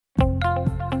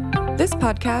This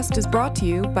podcast is brought to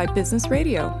you by Business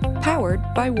Radio, powered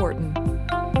by Wharton.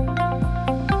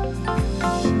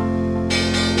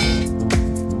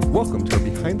 Welcome to our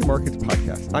Behind the Markets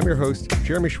podcast. I'm your host,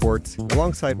 Jeremy Schwartz.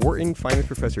 Alongside Wharton Finance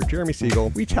Professor Jeremy Siegel,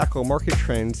 we tackle market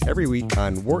trends every week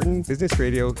on Wharton Business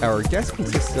Radio. Our guest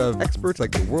consists of experts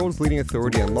like the world's leading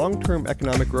authority on long-term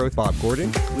economic growth, Bob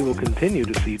Gordon. We will continue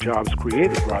to see jobs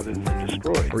created rather than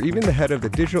destroyed. Or even the head of the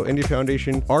Digital India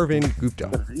Foundation, Arvind Gupta.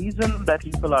 The reason that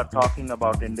people are talking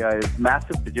about India is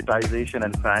massive digitization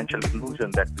and financial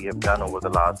inclusion that we have done over the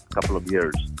last couple of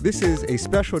years. This is a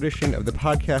special edition of the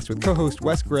podcast with co-host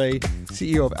Wes Gray,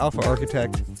 CEO of Alpha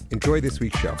Architect. Enjoy this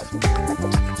week's show.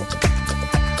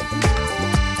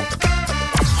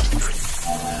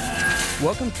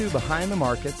 Welcome to Behind the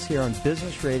Markets here on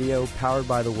Business Radio, powered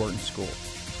by the Wharton School.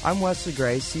 I'm Wesley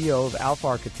Gray, CEO of Alpha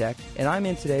Architect, and I'm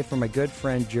in today for my good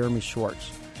friend Jeremy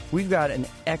Schwartz. We've got an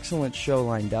excellent show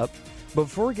lined up. But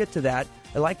before we get to that,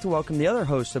 I'd like to welcome the other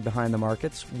host of Behind the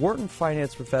Markets, Wharton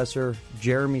Finance Professor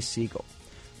Jeremy Siegel.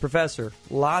 Professor,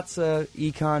 lots of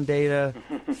econ data,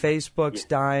 Facebook's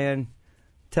dying.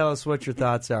 Tell us what your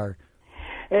thoughts are.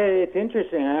 It's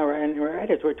interesting, and right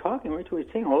as we're talking, we're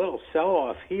seeing a little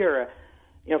sell-off here.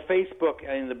 Facebook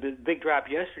in the big drop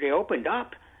yesterday opened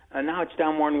up. Now it's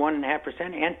down more than 1.5%,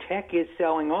 and tech is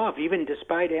selling off, even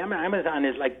despite Amazon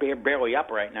is like barely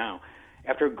up right now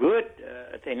after a good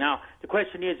thing. Now, the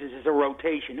question is this a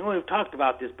rotation? We've talked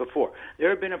about this before.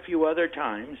 There have been a few other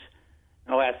times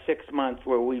in the last 6 months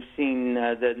where we've seen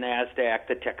the NASDAQ,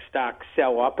 the tech stocks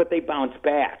sell up, but they bounce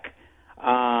back.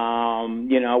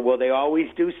 Will they always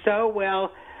do so?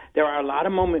 Well, there are a lot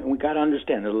of we got to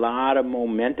understand, there's a lot of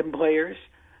momentum players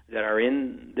that are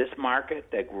in this market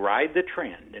that ride the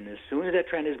trend, and as soon as that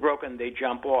trend is broken, they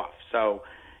jump off. So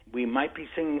we might be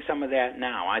seeing some of that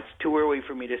now. It's too early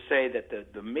for me to say that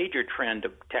the major trend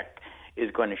of tech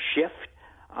is going to shift.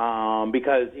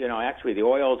 Because, actually the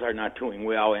oils are not doing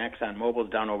well. ExxonMobil's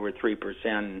down over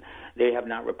 3%. They have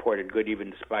not reported good even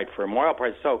despite firm oil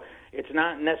prices. So it's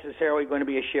not necessarily going to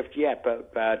be a shift yet,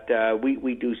 but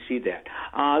we do see that.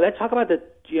 Let's talk about the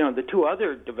two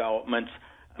other developments.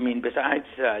 I mean, besides,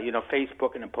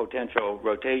 Facebook and a potential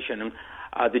rotation,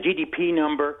 the GDP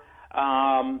number.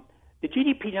 The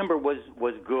GDP number was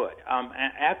good.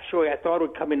 Actually, I thought it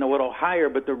would come in a little higher,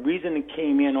 but the reason it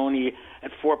came in only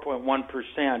at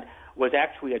 4.1% was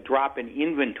actually a drop in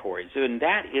inventories, and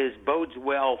that bodes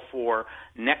well for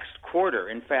next quarter.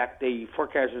 In fact, the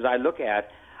forecasters I look at,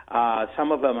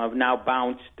 some of them have now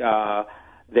bounced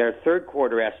their third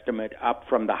quarter estimate up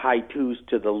from the high 2s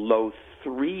to the low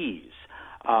 3s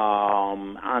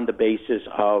on the basis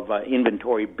of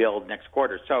inventory build next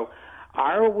quarter. So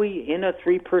are we in a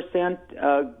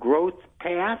 3% growth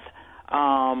path?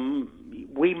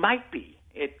 We might be.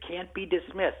 It can't be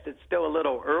dismissed. It's still a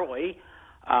little early.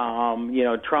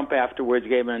 Trump afterwards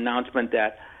gave an announcement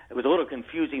that it was a little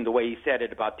confusing the way he said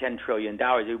it about $10 trillion.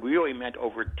 It really meant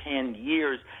over 10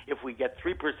 years. If we get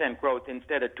 3% growth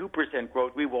instead of 2%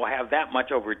 growth, we will have that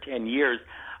much over 10 years.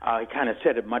 He kind of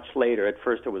said it much later. At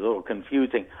first it was a little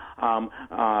confusing.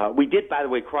 We did, by the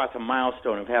way, cross a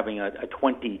milestone of having a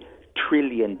 $20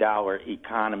 trillion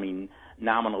economy,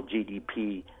 nominal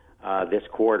GDP, this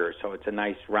quarter. So it's a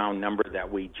nice round number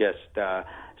that we just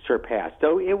surpassed.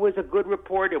 So it was a good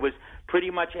report. It was pretty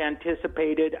much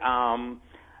anticipated. They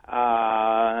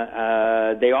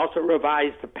also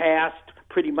revised the past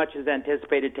pretty much as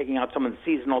anticipated, taking out some of the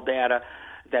seasonal data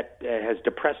that has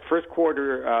depressed first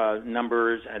quarter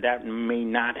numbers. That may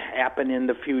not happen in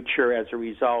the future as a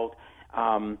result.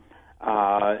 And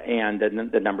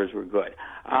the numbers were good.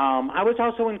 I was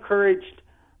also encouraged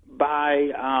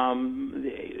by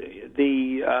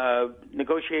the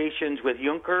negotiations with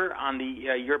Juncker on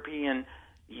the European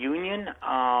Union.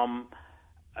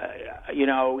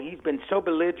 He's been so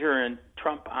belligerent,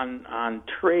 Trump, on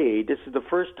trade. This is the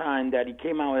first time that he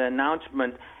came out with an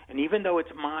announcement, and even though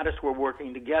it's modest, we're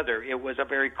working together, it was a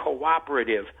very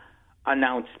cooperative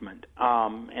announcement,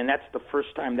 and that's the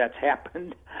first time that's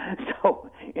happened. So,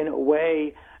 in a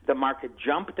way, the market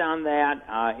jumped on that,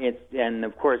 and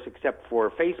of course, except for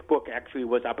Facebook, actually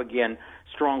was up again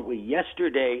strongly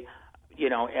yesterday.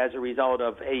 As a result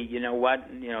of, hey,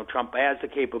 Trump has the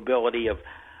capability of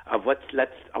of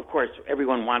course,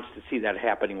 everyone wants to see that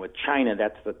happening with China.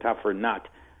 That's the tougher nut,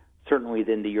 certainly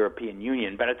than the European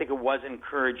Union. But I think it was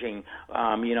encouraging.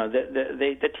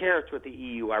 The tariffs with the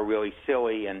EU are really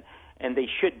silly, and they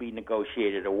should be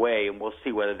negotiated away, and we'll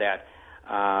see whether that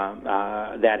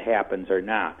happens or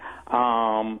not.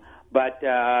 And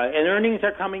earnings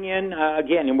are coming in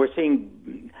again, and we're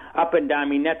seeing up and down. I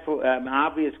mean,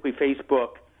 obviously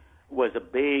Facebook was a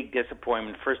big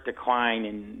disappointment. First decline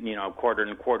in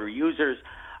quarter-and-quarter users.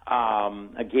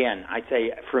 Again, I'd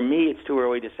say for me, it's too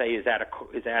early to say is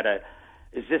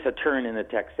this a turn in the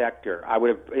tech sector?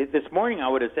 This morning I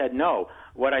would have said no.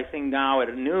 What I think now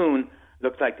at noon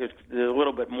looks like there's a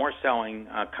little bit more selling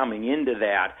coming into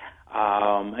that.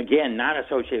 Again, not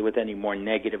associated with any more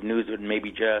negative news, but maybe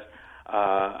just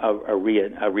a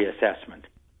reassessment.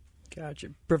 Gotcha.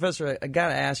 Professor, I got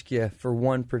to ask you for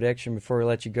one prediction before we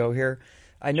let you go here.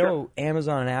 I know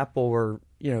Amazon and Apple were,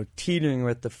 teetering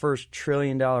with the first $1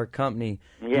 trillion company.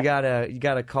 Yeah. You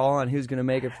got a call on who's going to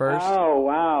make it first? Oh,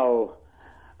 wow.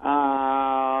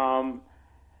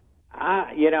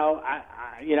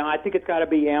 I think it's got to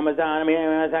be Amazon. I mean,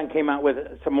 Amazon came out with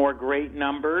some more great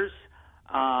numbers.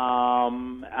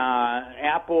 Apple,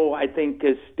 I think,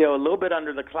 is still a little bit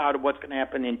under the cloud of what's going to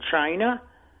happen in China.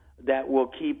 That will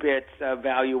keep its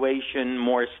valuation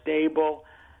more stable.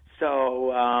 So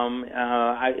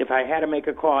if I had to make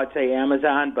a call, I'd say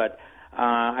Amazon, but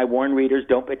I warn readers,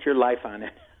 don't bet your life on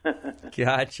it.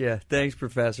 Gotcha. Thanks,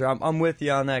 Professor. I'm with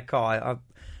you on that call.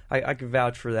 I can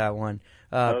vouch for that one.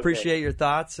 Okay. Appreciate your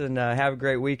thoughts, and have a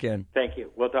great weekend. Thank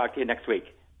you. We'll talk to you next week.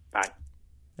 Bye.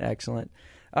 Excellent.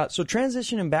 So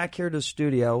transitioning back here to the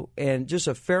studio, and just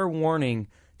a fair warning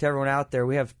to everyone out there,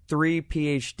 we have 3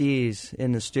 PhDs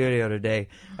in the studio today.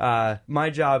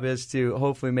 My job is to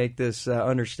hopefully make this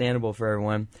understandable for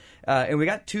everyone. And we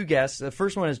got 2 guests. The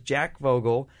first one is Jack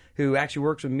Vogel, who actually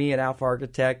works with me at Alpha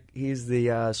Architect. He's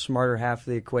the smarter half of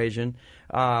the equation.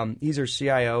 He's our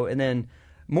CIO. And then,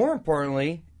 more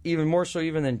importantly, even more so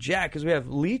even than Jack, is we have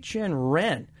Li-Chen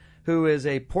Ren, who is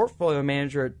a portfolio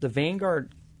manager at the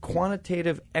Vanguard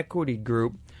Quantitative Equity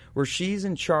Group, where she's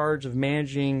in charge of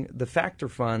managing the factor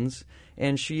funds,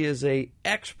 and she is an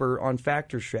expert on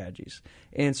factor strategies.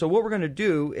 And so what we're going to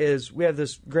do is we have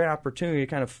this great opportunity to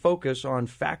kind of focus on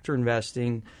factor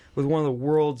investing with one of the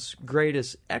world's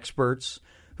greatest experts,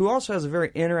 who also has a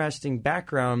very interesting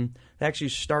background that actually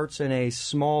starts in a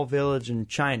small village in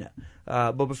China.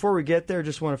 But before we get there,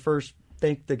 just want to first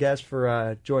thank the guests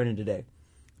for joining today.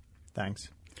 Thanks.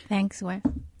 Thanks, Wes.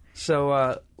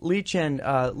 So, Li-Chen,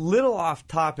 little off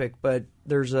topic, but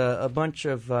there's a bunch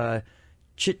of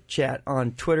chit-chat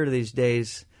on Twitter these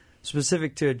days,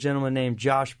 specific to a gentleman named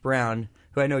Josh Brown,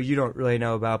 who I know you don't really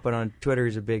know about, but on Twitter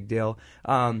he's a big deal.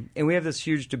 And we have this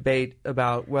huge debate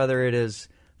about whether it is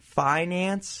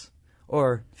finance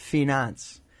or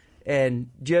finance. And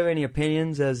do you have any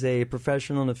opinions as a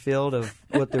professional in the field of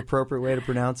what the appropriate way to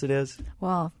pronounce it is?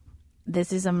 Well,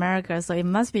 this is America, so it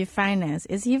must be finance.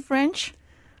 Is he French?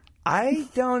 I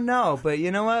don't know, but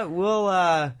you know what? We'll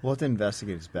have to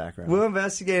investigate his background. We'll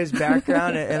investigate his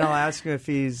background, and I'll ask him if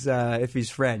he's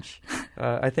French.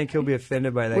 I think he'll be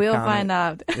offended by that We'll comment. find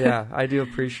out. Yeah, I do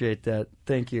appreciate that.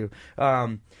 Thank you.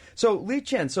 So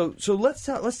Li-Chen, so let's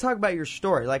talk about your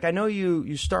story. Like, I know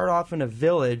you start off in a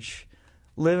village,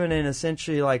 living in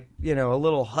essentially like, a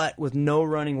little hut with no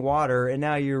running water, and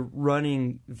now you're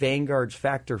running Vanguard's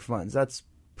factor funds. That's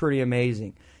pretty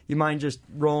amazing. You mind just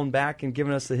rolling back and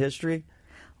giving us the history?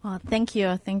 Well, thank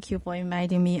you. Thank you for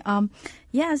inviting me.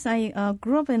 Yes, I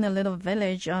grew up in a little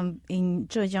village in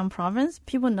Zhejiang province.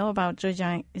 People know about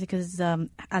Zhejiang because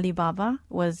Alibaba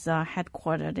was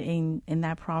headquartered in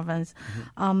that province.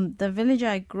 Mm-hmm. The village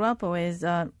I grew up with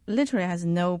literally has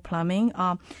no plumbing.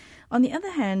 On the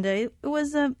other hand, it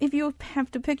was, if you have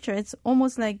to picture, it's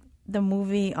almost like the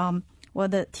movie, the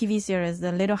TV series,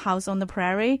 The Little House on the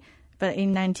Prairie, but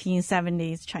in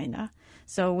 1970s China.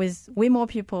 So with way more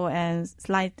people and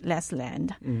slight less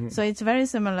land. Mm-hmm. So it's very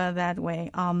similar that way.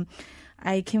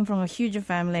 I came from a huge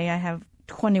family. I have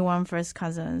 21 first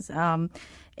cousins.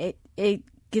 It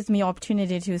gives me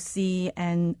opportunity to see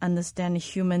and understand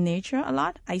human nature a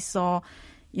lot. I saw,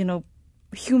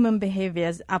 human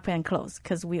behaviors up and close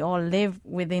because we all live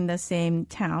within the same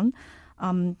town.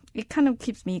 It kind of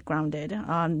keeps me grounded,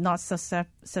 not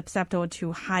susceptible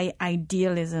to high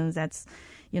idealism that's,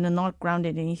 not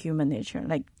grounded in human nature.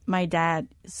 Like my dad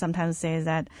sometimes says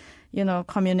that,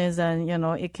 communism,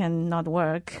 it cannot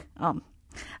work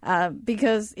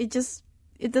because it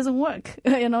doesn't work,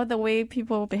 the way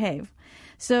people behave.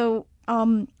 So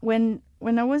when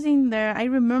I was in there, I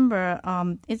remember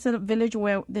it's a village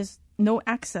where there's no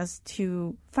access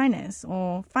to finance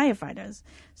or firefighters.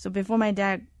 So before my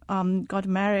dad got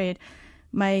married,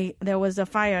 there was a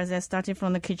fire that started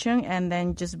from the kitchen and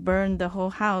then just burned the whole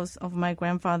house of my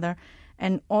grandfather,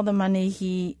 and all the money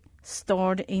he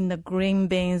stored in the green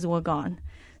bins were gone.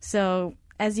 So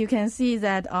as you can see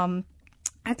that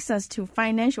access to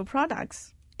financial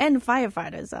products and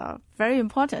firefighters are very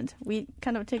important. We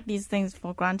kind of take these things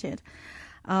for granted.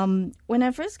 When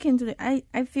I first came to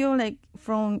I feel like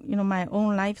from my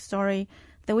own life story,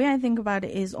 the way I think about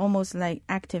it is almost like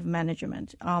active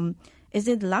management. Is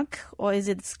it luck or is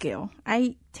it skill?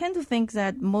 I tend to think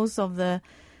that most of the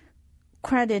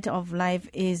credit of life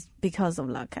is because of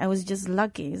luck. I was just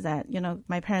lucky that,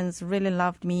 my parents really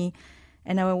loved me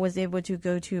and I was able to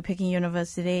go to Peking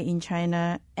University in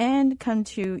China and come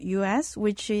to US,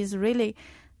 which is really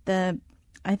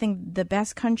I think the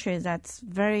best country that's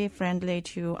very friendly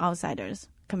to outsiders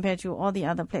compared to all the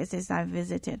other places I've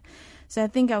visited. So I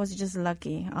think I was just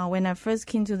lucky. When I first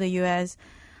came to the US,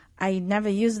 I never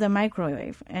used the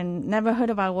microwave and never heard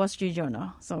about Wall Street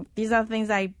Journal. So these are things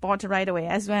I bought right away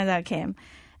as soon as I came.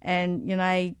 And,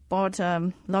 I bought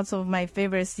lots of my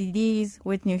favorite CDs,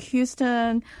 Whitney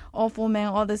Houston, Awful Man,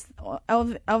 all this,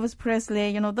 Elvis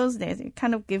Presley, those days. It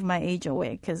kind of give my age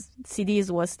away because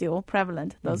CDs were still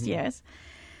prevalent those years.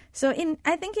 So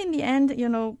I think in the end,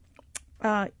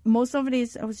 most of it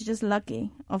is I was just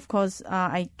lucky. Of course,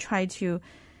 I tried to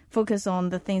focus on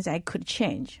the things I could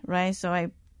change, right? So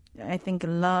I think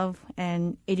love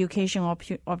and education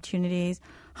opportunities,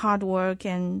 hard work,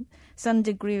 and some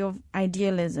degree of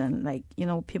idealism. Like,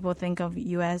 people think of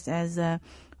U.S. as a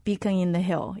beacon in the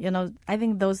hill. I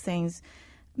think those things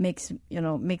makes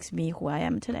me who I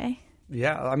am today.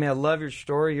 Yeah, I love your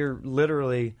story. You're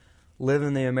literally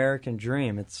living the American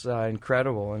dream. It's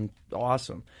incredible and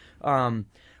awesome.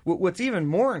 What's even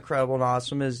more incredible and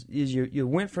awesome is you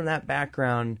went from that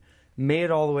background, made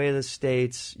it all the way to the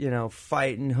States,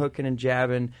 fighting, hooking and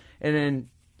jabbing, and then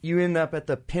you end up at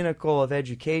the pinnacle of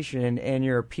education and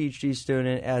you're a PhD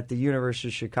student at the University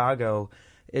of Chicago.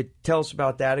 Tell us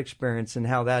about that experience and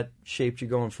how that shaped you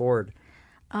going forward.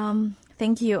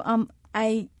 Thank you.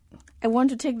 I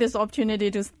want to take this opportunity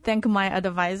to thank my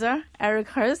advisor, Eric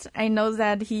Hurst. I know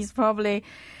that he's probably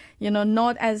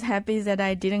not as happy that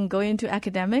I didn't go into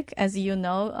academic. As you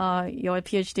know, your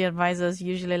PhD advisors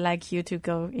usually like you to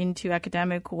go into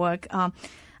academic work.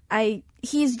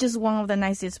 He's just one of the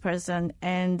nicest person,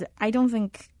 and I don't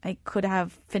think I could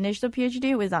have finished the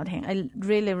PhD without him. I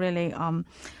really, really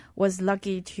was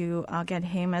lucky to get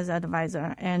him as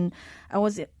advisor, and I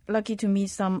was lucky to meet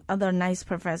some other nice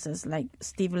professors like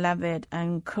Steve Levitt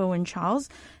and Kerwin Charles.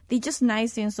 They're just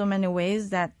nice in so many ways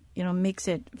that makes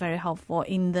it very helpful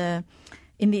in the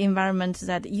environment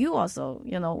that you also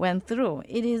went through.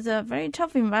 It is a very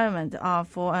tough environment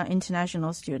for an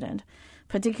international student,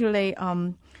 particularly.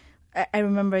 I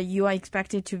remember you are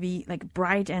expected to be like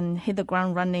bright and hit the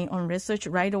ground running on research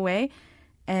right away,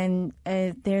 and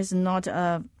there's not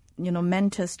a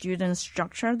mentor-student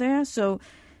structure there, so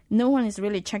no one is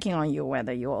really checking on you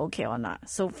whether you're okay or not.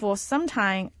 So for some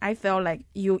time, I felt like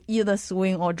you either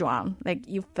swim or drown, like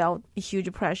you felt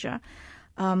huge pressure.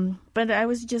 But I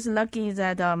was just lucky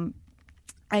that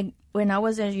when I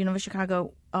was at University of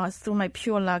Chicago, through my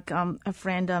pure luck, a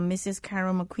friend, Mrs.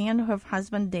 Carol McQueen, and her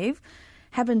husband Dave,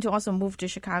 happened to also move to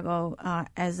Chicago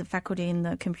as a faculty in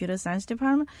the computer science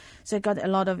department. So I got a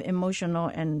lot of emotional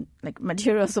and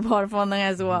material support from them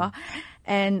as well.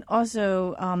 And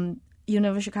also,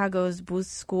 University of Chicago's Booth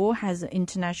School has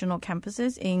international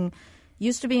campuses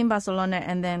used to be in Barcelona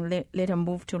and then later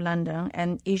moved to London,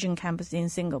 and Asian campus in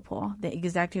Singapore, the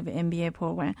executive MBA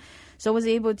program. So I was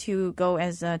able to go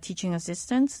as a teaching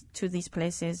assistant to these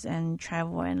places and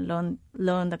travel and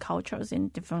learn the cultures in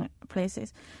different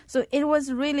places. So it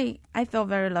was really, I felt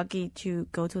very lucky to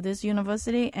go to this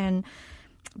university. And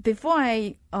before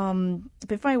I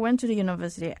went to the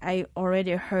university, I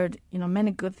already heard many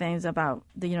good things about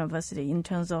the university in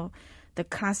terms of the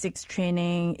classics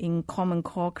training in Common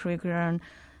Core curriculum,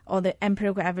 or the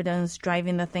empirical evidence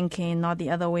driving the thinking, not the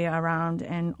other way around,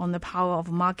 and on the power of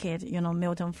market.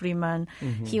 Milton Friedman,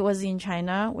 he was in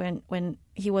China when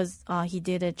he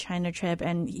did a China trip,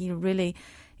 and it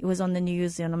was on the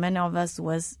news. Many of us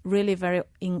was really very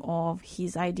in awe of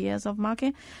his ideas of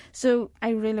market. So I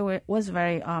really was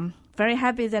very very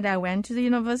happy that I went to the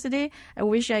university. I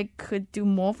wish I could do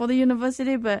more for the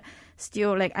university, but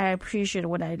still, I appreciate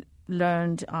what I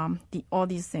learned, all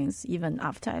these things even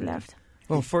after I left.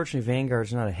 Well, unfortunately,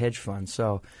 Vanguard's not a hedge fund,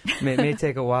 so it may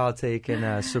take a while till you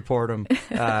can support them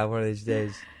one of these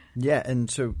days. Yeah, and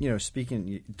so, speaking,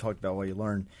 you talked about what you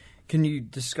learned. Can you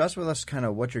discuss with us kind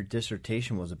of what your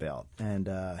dissertation was about, and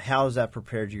how has that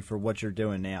prepared you for what you're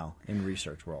doing now in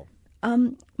research world?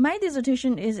 My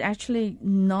dissertation is actually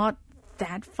not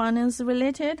that finance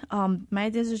related. My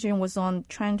dissertation was on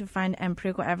trying to find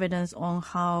empirical evidence on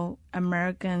how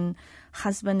American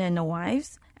husband and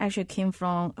wives actually came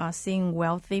from seeing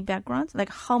wealthy backgrounds, like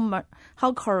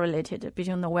how correlated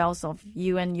between the wealth of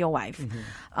you and your wife.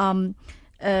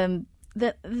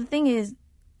 The thing is,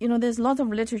 there's lots of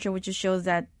literature which shows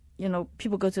that,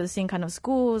 people go to the same kind of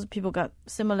schools, people got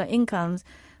similar incomes,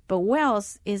 but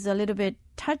wealth is a little bit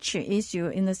touchy issue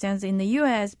in the sense in the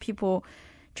U.S., people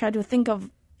try to think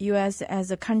of U.S. as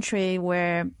a country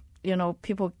where,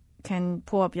 people can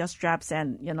pull up your straps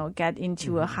and, get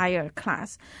into a higher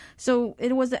class. So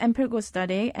it was an empirical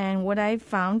study, and what I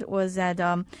found was that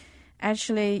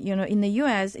actually, in the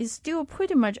U.S., it's still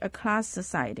pretty much a class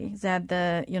society, that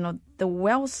the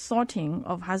wealth sorting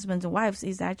of husbands and wives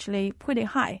is actually pretty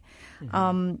high.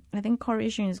 I think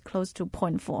correlation is close to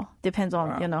 0.4, depends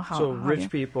on, how. So rich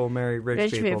people marry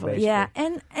rich people, basically. Yeah,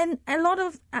 and a lot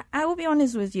of, I will be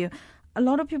honest with you, a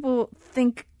lot of people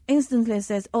think instantly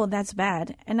says, oh, that's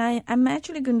bad. And I'm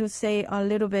actually going to say a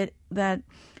little bit that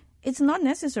it's not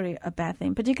necessarily a bad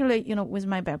thing, particularly, with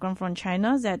my background from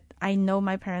China, that I know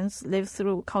my parents lived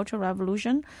through Cultural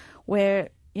Revolution where,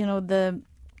 the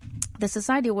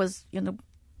society was,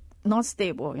 not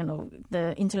stable.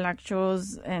 The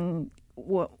intellectuals and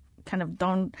were kind of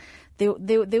done.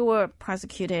 They were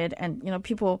prosecuted and,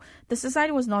 the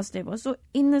society was not stable. So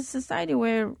in a society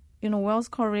where, wealth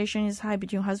correlation is high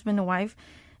between husband and wife,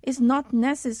 it's not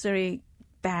necessarily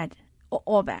bad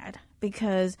or bad,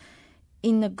 because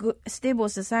in a good, stable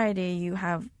society,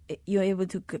 you're able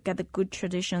to get the good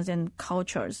traditions and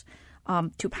cultures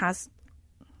to pass.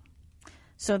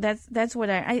 So that's what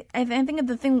I think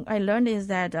the thing I learned is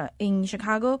that in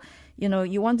Chicago,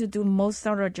 you want to do most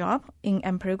thorough job in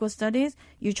empirical studies.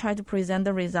 You try to present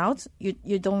the results.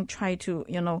 You don't try to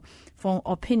form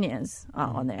opinions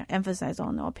on there, emphasize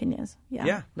on the opinions.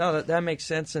 Yeah. No, that makes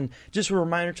sense. And just a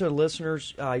reminder to the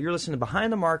listeners, you're listening to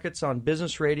Behind the Markets on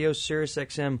Business Radio, Sirius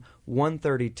XM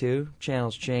 132.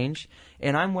 Channels change.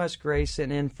 And I'm Wes Gray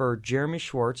sitting in for Jeremy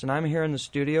Schwartz, and I'm here in the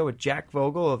studio with Jack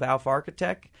Vogel of Alpha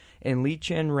Architect and Li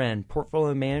Chen Ren,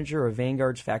 Portfolio Manager of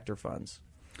Vanguard's Factor Funds.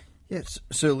 Yes.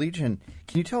 So, Li Chen,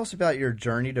 can you tell us about your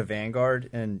journey to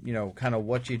Vanguard and, kind of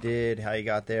what you did, how you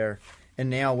got there, and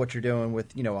now what you're doing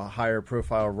with, a higher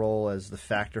profile role as the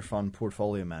Factor Fund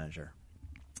Portfolio Manager?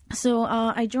 So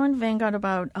I joined Vanguard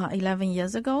about 11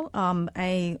 years ago.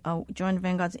 I joined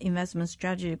Vanguard's investment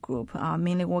strategy group,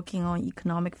 mainly working on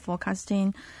economic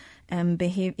forecasting and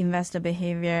investor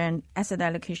behavior and asset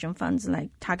allocation funds like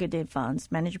targeted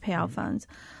funds, managed payout funds.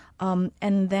 And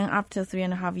then after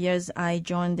 3.5 years, I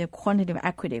joined the quantitative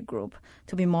equity group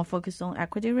to be more focused on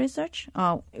equity research.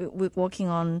 We're working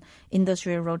on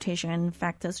industry rotation and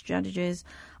factor strategies.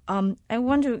 I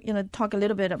want to talk a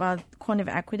little bit about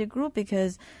quantitative equity group,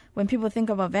 because when people think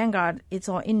about Vanguard, it's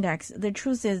all index. The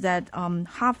truth is that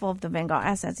half of the Vanguard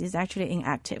assets is actually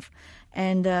inactive.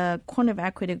 And quantitative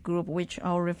equity group, which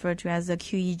I'll refer to as the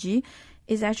QEG,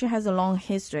 actually has a long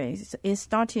history. It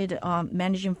started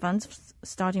managing funds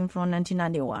starting from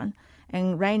 1991.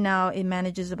 And right now it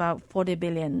manages about $40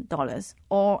 billion,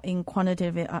 all in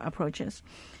quantitative approaches.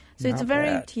 So it's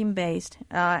very team-based.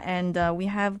 And we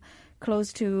have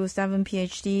close to 7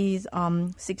 PhDs,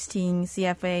 16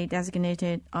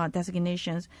 CFA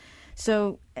designations.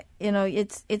 So,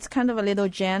 it's kind of a little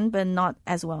gen, but not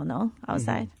as well known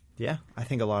outside. Mm-hmm. Yeah, I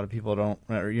think a lot of people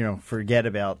don't, forget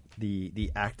about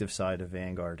the active side of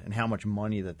Vanguard and how much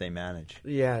money that they manage.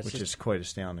 Yeah, which is quite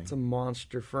astounding. It's a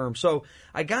monster firm. So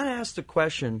I got to ask the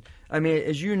question. I mean,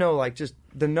 as you know, like just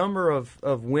the number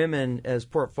of women as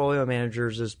portfolio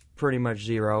managers is pretty much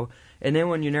zero. And then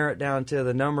when you narrow it down to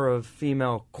the number of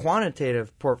female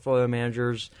quantitative portfolio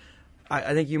managers,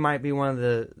 I think you might be one of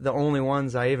the only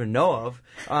ones I even know of.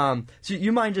 So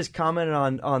you mind just commenting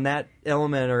on that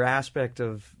element or aspect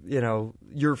of,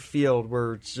 your field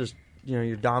where it's just,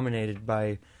 you're dominated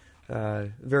by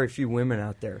very few women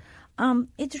out there?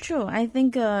 It's true. I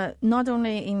think not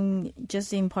only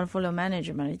in portfolio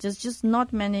management, it's just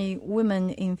not many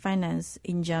women in finance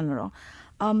in general.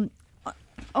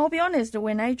 I'll be honest,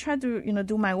 when I try to,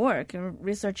 do my work,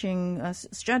 researching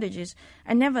strategies,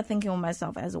 I never think of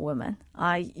myself as a woman.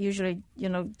 I usually,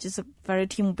 just a very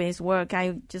team-based work.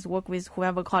 I just work with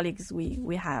whoever colleagues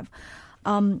we have.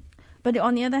 But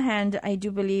on the other hand, I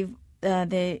do believe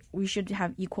that we should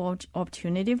have equal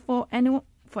opportunity for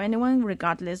anyone,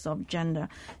 regardless of gender.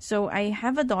 So I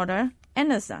have a daughter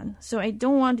and a son, so I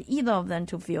don't want either of them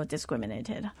to feel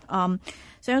discriminated.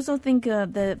 So I also think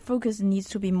the focus needs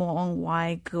to be more on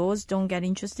why girls don't get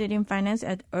interested in finance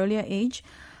at earlier age.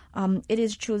 It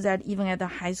is true that even at the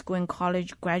high school and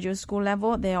college graduate school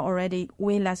level, there are already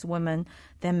way less women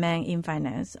than men in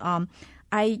finance. I'm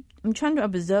trying to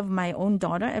observe my own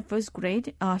daughter at first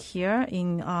grade here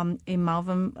in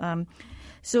Malvern.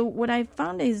 So what I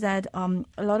found is that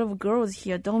a lot of girls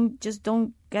here don't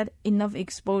get enough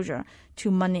exposure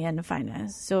to money and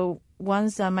finance. So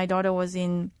once my daughter was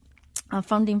in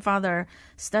founding father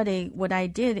study, what I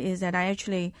did is that I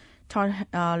actually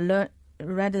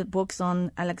read the books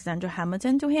on Alexander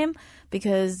Hamilton to him,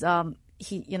 because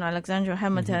Alexander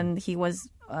Hamilton, he was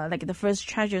like the first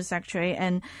Treasury Secretary,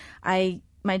 and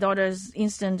my daughter's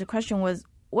instant question was,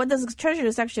 what does the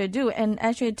Treasury Secretary do? And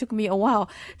actually, it took me a while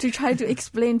to try to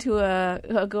explain to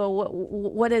her girl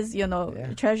what is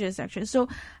Treasury Secretary. So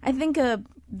I think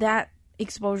that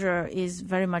exposure is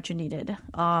very much needed,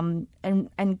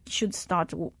 and should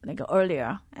start like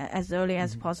earlier, as early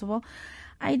as possible.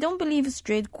 I don't believe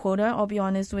straight quota, I'll be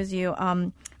honest with you.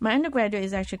 My undergraduate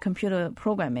is actually computer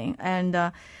programming,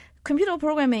 and computer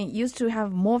programming used to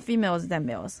have more females than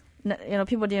males.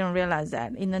 People didn't realize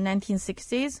that. In the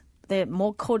 1960s, there are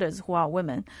more coders who are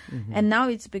women, and now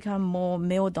it's become more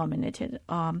male-dominated.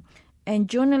 And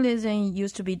journalism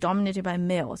used to be dominated by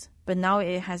males, but now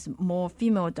it has more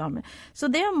female dominant. So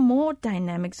there are more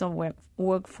dynamics of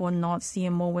work for not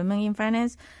seeing more women in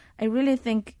finance. I really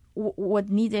think what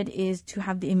needed is to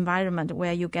have the environment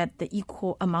where you get the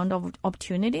equal amount of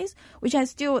opportunities, which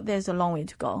there's a long way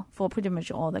to go for pretty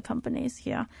much all the companies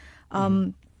here.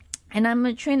 And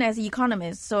I'm trained as an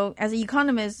economist. So as an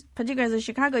economist, particularly as a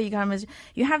Chicago economist,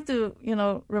 you have to,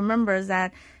 remember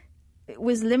that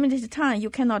with limited time, you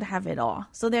cannot have it all.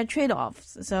 So there are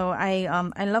trade-offs. So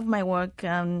I love my work.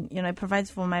 It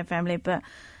provides for my family. But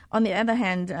on the other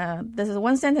hand, there's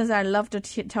one sentence I love to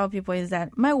tell people is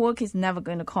that my work is never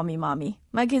going to call me mommy.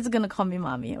 My kids are going to call me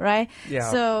mommy, right?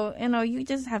 Yeah. So, you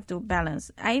just have to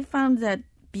balance. I found that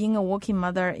being a working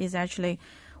mother is actually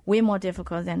way more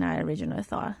difficult than I originally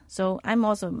thought. So I'm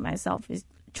also myself is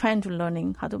trying to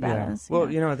learning how to balance. Yeah.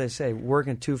 Well, you know what they say,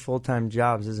 working 2 full-time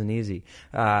jobs isn't easy.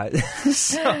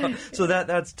 So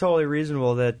that's totally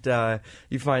reasonable that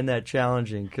you find that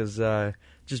challenging, because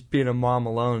just being a mom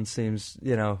alone seems,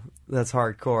 that's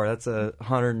hardcore. That's a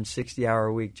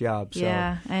 160-hour-a-week job. So,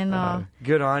 yeah, I know.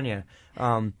 Good on you.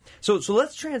 So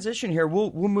let's transition here.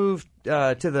 We'll move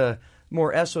to the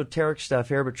more esoteric stuff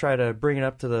here, but try to bring it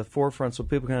up to the forefront so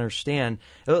people can understand.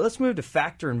 Let's move to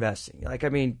factor investing.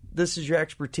 This is your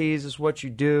expertise. This is what you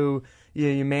do.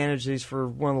 You manage these for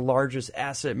one of the largest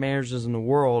asset managers in the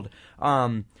world.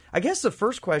 I guess the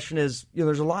first question is,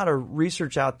 there's a lot of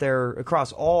research out there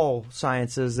across all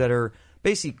sciences that are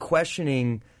basically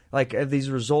questioning, are these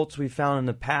results we found in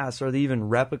the past, are they even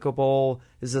replicable?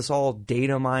 Is this all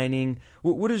data mining?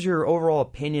 What is your overall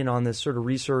opinion on this sort of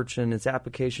research and its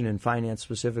application in finance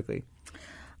specifically?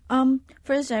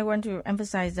 First, I want to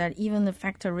emphasize that even the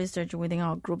factor research within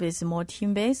our group is more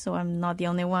team-based, so I'm not the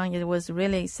only one. It was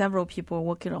really several people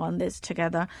working on this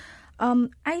together.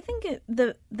 I think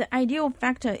the ideal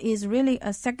factor is really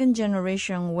a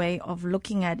second-generation way of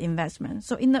looking at investment.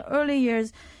 So in the early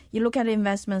years, you look at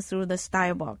investments through the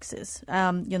style boxes,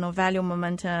 value,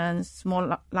 momentum,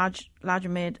 small, large,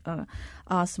 mid,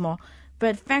 small.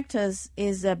 But factors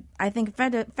is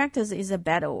factors is a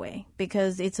better way,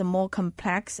 because it's a more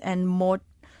complex and more.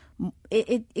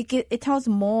 It tells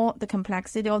more the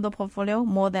complexity of the portfolio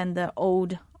more than the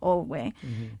old way.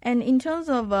 Mm-hmm. And in terms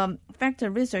of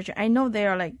factor research, I know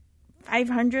there are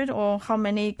 500 or how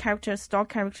many stock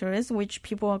characteristics which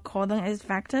people are calling as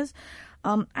factors.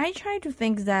 I try to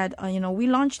think that we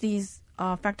launched these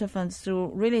factor funds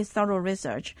through really thorough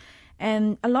research.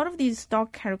 And a lot of these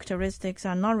stock characteristics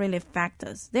are not really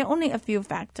factors. They're only a few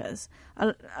factors.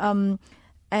 And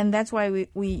that's why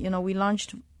we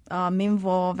launched mean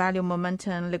vol, value,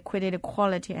 momentum, liquidity,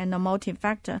 quality, and a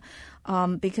multi-factor.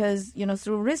 Because,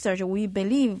 through research, we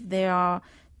believe there are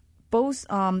both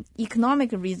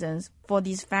economic reasons for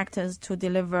these factors to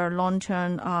deliver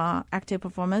long-term active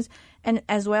performance, and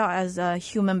as well as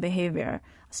human behavior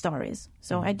stories.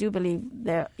 So I do believe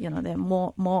there are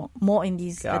more in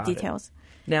these details.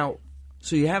 Now,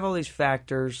 so you have all these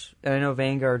factors, and I know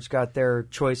Vanguard's got their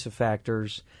choice of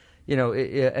factors.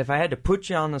 If I had to put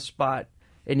you on the spot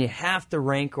and you have to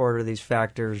rank order these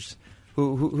factors,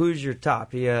 who's your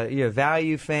top? Are you a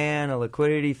value fan, a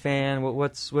liquidity fan?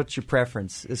 What's your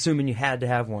preference, assuming you had to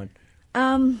have one?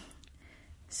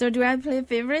 So do I play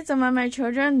favorites among my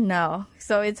children? No.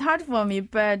 So it's hard for me,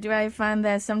 but do I find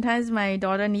that sometimes my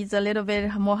daughter needs a little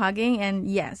bit more hugging? And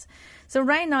yes. So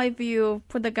right now, if you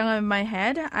put the gun on my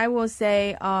head, I will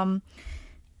say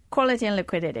quality and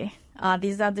liquidity.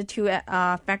 These are the two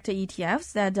factor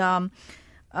ETFs that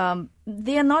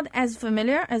they are not as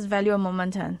familiar as value and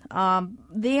momentum.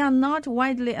 They are not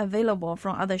widely available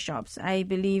from other shops. I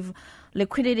believe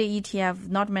liquidity ETF,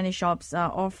 not many shops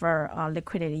offer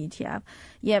liquidity ETF.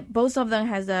 Yet both of them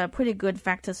has a pretty good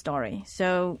factor story.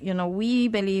 So, we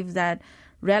believe that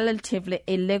relatively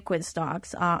illiquid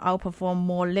stocks outperform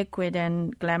more liquid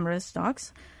and glamorous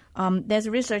stocks. There's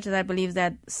research that believes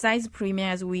that size premium,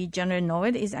 as we generally know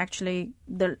it, is actually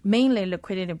the mainly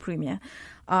liquidity premium.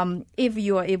 If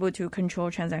you are able to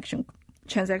control transaction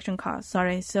costs.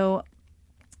 So,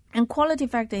 and quality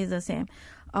factor is the same.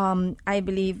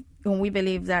 We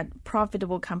believe that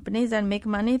profitable companies that make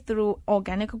money through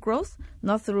organic growth,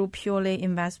 not through purely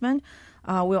investment,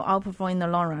 will outperform in the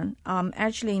long run.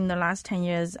 Actually, in the last 10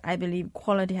 years, I believe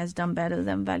quality has done better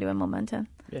than value and momentum.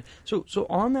 Yeah. So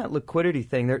on that liquidity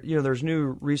thing, there's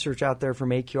new research out there from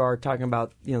AQR talking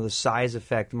about the size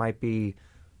effect might be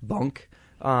bunk.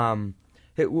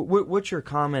 What's your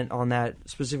comment on that,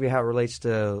 specifically how it relates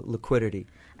to liquidity?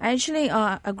 I actually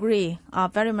agree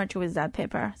very much with that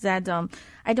paper. That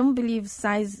I don't believe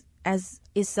size as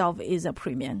itself is a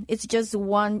premium. It's just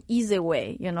one easy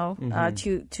way,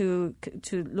 to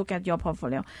look at your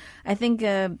portfolio. I think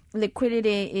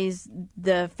liquidity is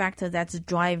the factor that's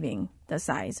driving the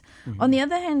size. Mm-hmm. On the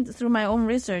other hand, through my own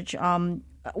research,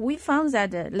 we found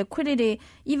that liquidity,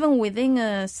 even within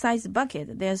a size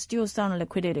bucket, there's still some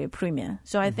liquidity premium.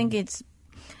 So I think it's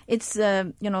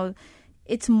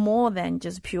more than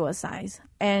just pure size.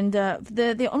 And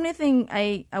the only thing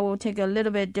I will take a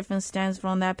little bit different stance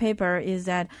from that paper is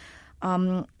that,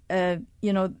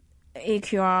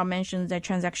 AQR mentions that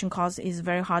transaction cost is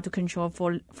very hard to control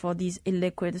for these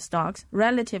illiquid stocks,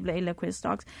 relatively illiquid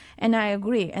stocks. And I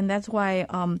agree. And that's why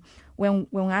when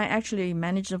I actually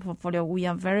manage the portfolio, we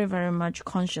are very, very much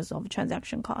conscious of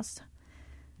transaction costs.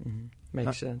 Mm-hmm.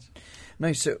 Makes sense.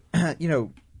 Nice. So,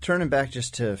 turning back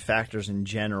just to factors in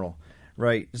general,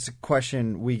 right? It's a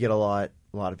question we get a lot.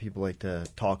 A lot of people like to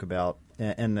talk about,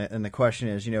 and the question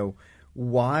is,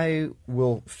 why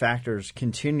will factors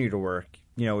continue to work?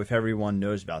 If everyone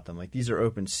knows about them, like these are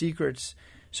open secrets.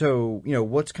 So,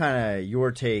 what's kind of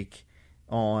your take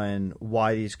on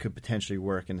why these could potentially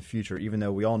work in the future, even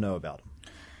though we all know about them?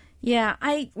 Yeah,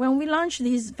 when we launch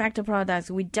these factor products,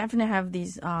 we definitely have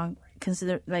these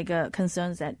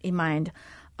concerns that in mind.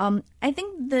 I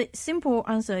think the simple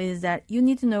answer is that you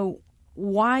need to know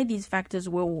why these factors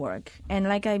will work. And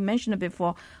like I mentioned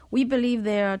before, we believe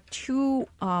there are two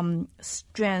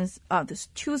threads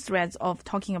of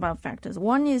talking about factors.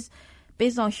 One is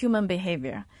based on human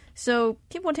behavior. So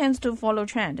people tend to follow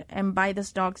trend and buy the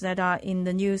stocks that are in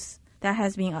the news that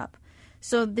has been up.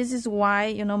 So this is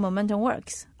why, momentum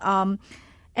works. And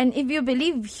if you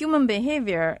believe human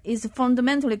behavior is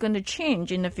fundamentally going to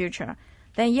change in the future,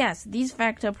 then yes, these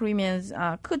factor premiums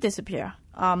could disappear.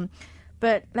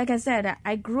 But like I said,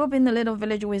 I grew up in a little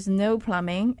village with no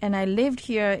plumbing, and I lived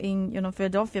here in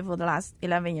Philadelphia for the last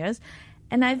 11 years,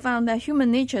 and I found that human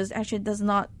nature actually does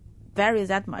not vary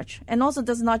that much, and also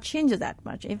does not change that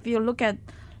much. If you look at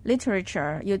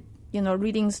literature,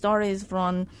 reading stories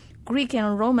from Greek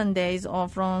and Roman days or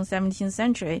from 17th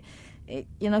century,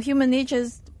 human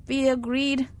natures, we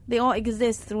agreed they all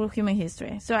exist through human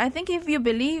history. So I think if you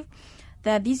believe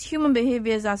that these human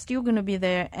behaviors are still going to be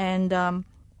there, and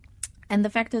the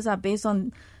factors are based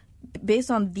on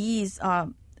these,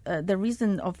 the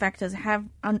reason of factors have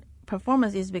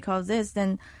performance is because this,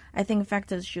 then I think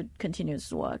factors should continue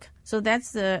to work. So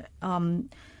that's the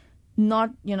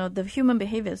the human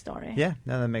behavior story. Yeah,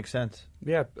 no, that makes sense.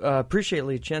 Yeah, appreciate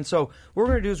Li Chen. So what we're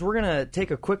going to do is we're going to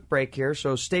take a quick break here,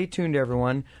 so stay tuned,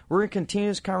 everyone. We're going to continue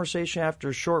this conversation after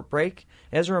a short break.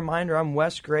 As a reminder, I'm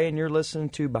Wes Gray, and you're listening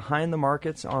to Behind the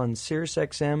Markets on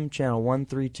SiriusXM Channel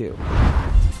 132.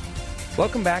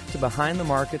 Welcome back to Behind the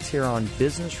Markets here on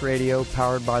Business Radio,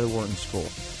 powered by the Wharton School.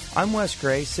 I'm Wes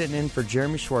Gray, sitting in for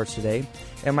Jeremy Schwartz today,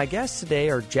 and my guests today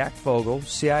are Jack Fogel,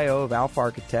 CIO of Alpha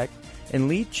Architect, and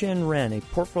Li Chen Ren, a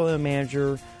portfolio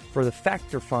manager for the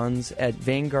factor funds at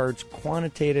Vanguard's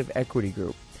Quantitative Equity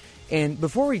Group. And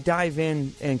before we dive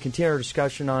in and continue our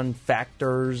discussion on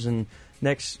factors, and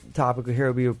next topic here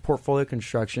will be portfolio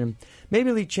construction,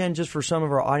 maybe Li Chen, just for some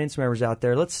of our audience members out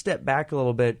there, let's step back a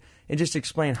little bit and just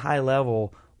explain high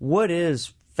level, what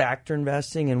is factor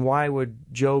investing and why would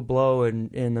Joe Blow in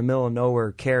the middle of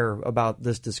nowhere care about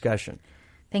this discussion?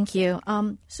 Thank you.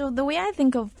 So the way I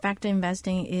think of factor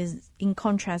investing is in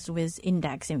contrast with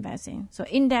index investing. So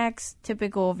index,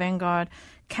 typical Vanguard,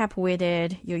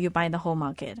 cap-weighted, you buy the whole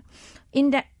market.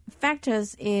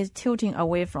 Factors is tilting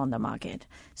away from the market.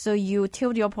 So you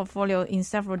tilt your portfolio in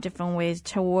several different ways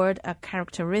toward a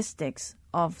characteristics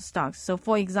of stocks. So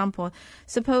for example,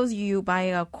 suppose you buy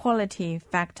a quality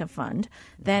factor fund,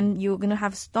 then you're going to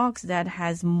have stocks that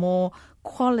has more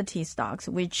quality stocks,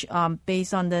 which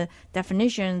based on the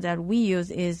definition that we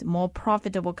use is more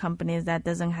profitable companies that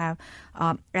doesn't have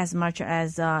as much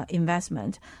as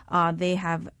investment. They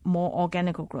have more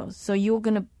organic growth. So you're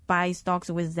going to buy stocks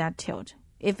with that tilt.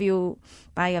 if you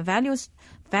buy a value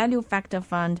factor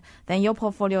fund, then your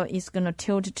portfolio is going to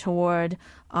tilt toward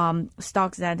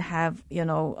stocks that have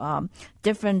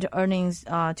different earnings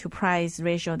to price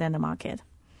ratio than the market.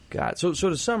 Got it. So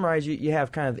to summarize, you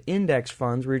have kind of index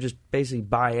funds where you just basically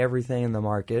buy everything in the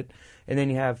market, and then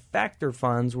you have factor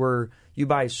funds where you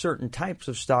buy certain types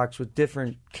of stocks with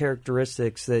different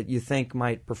characteristics that you think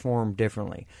might perform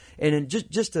differently. And then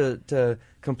just to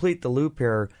complete the loop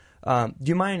here, do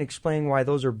you mind explaining why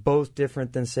those are both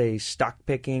different than, say, stock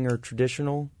picking or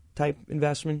traditional type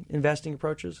investing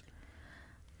approaches?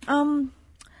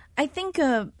 I think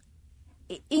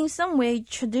in some way,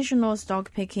 traditional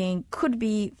stock picking could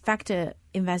be factor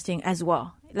investing as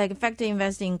well, like factor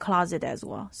investing closet as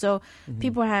well. So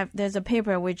there's a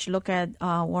paper which looked at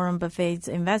Warren Buffett's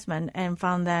investment and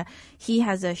found that he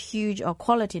has a huge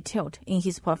quality tilt in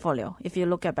his portfolio. If you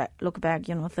look back,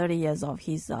 30 years of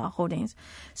his holdings.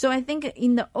 So I think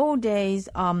in the old days,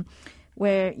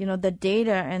 where the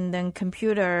data and then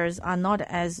computers are not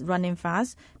as running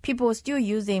fast, people are still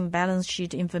using balance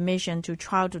sheet information to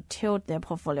try to tilt their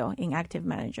portfolio in active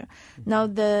manager. Now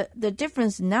the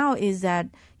difference now is that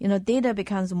data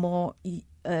becomes more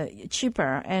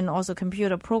cheaper, and also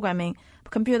computation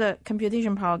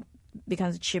power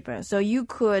becomes cheaper. So you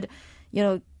could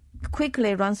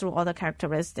quickly run through all the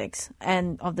characteristics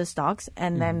of the stocks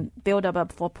and then build up a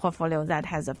portfolio that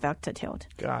has a factor tilt.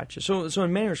 Gotcha. So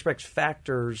in many respects,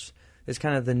 factors is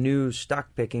kind of the new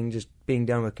stock picking, just being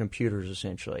done with computers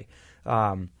essentially.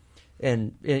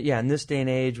 In this day and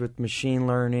age with machine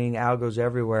learning, algos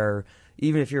everywhere,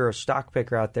 even if you're a stock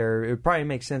picker out there, it would probably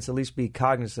make sense to at least be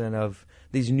cognizant of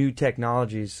these new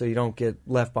technologies so you don't get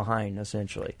left behind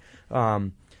essentially.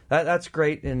 That's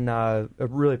great, and I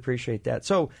really appreciate that.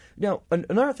 So,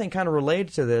 another thing kind of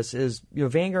related to this is,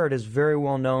 Vanguard is very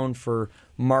well known for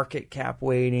market cap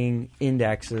weighting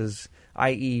indexes,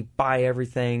 i.e., buy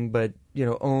everything, but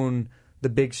own the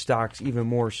big stocks even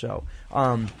more so.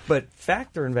 But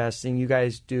factor investing, you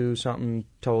guys do something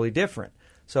totally different.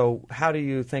 So, how do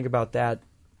you think about that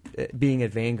being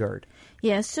at Vanguard?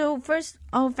 Yeah, so first,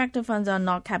 our factor funds are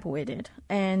not cap weighted.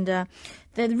 And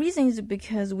the reason is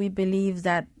because we believe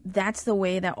that that's the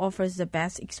way that offers the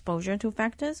best exposure to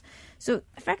factors. So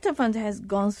factor funds has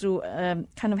gone through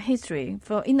kind of history.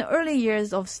 In the early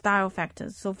years of style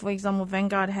factors. So for example,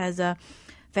 Vanguard has a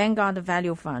Vanguard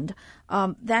Value Fund.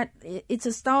 It's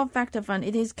a style factor fund.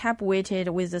 It is cap weighted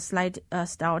with a slight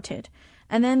style tilt.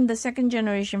 And then the second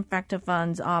generation factor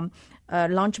funds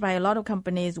launched by a lot of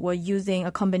companies were using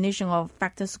a combination of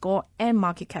factor score and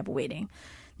market cap weighting.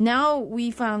 Now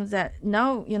we found that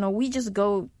we just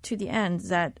go to the end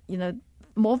that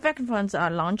more factor funds are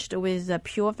launched with a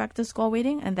pure factor score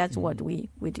weighting, and that's what we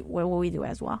do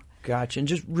as well. Gotcha. And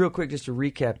just real quick, just to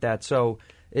recap that. So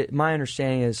my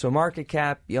understanding is, market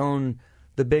cap, you own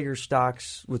the bigger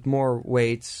stocks with more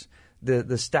weights.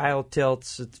 The style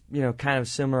tilts, it's kind of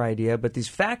similar idea, but these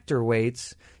factor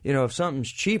weights, if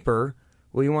something's cheaper,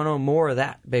 well, you want to own more of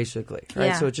that, basically, right?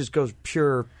 Yeah. So it just goes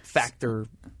pure factor,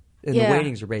 and the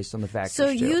weightings are based on the factors. So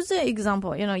use the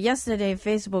example, yesterday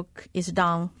Facebook is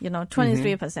down,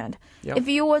 23%. Yep. If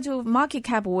you were to market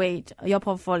cap weight your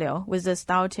portfolio with the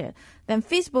style tilt, then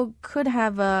Facebook could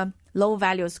have a low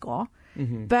value score,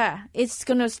 but it's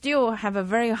going to still have a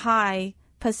very high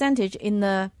percentage in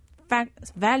the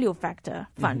value factor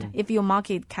fund if you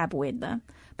market cap weight them.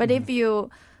 But if you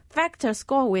factor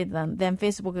score with them, then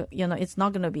Facebook, it's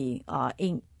not going to be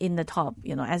in the top,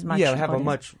 as much. Yeah, have a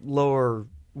much lower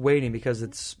weighting because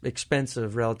it's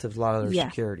expensive relative to a lot of other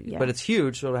securities. Yeah. But it's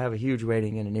huge, so it'll have a huge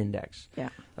weighting in an index.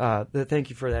 Yeah. Thank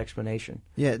you for the explanation.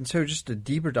 Yeah, and so just a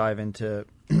deeper dive into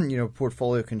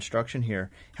portfolio construction here.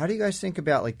 How do you guys think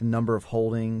about the number of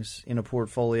holdings in a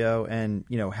portfolio, and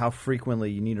how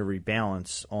frequently you need to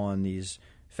rebalance on these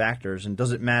factors, and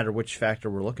does it matter which factor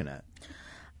we're looking at?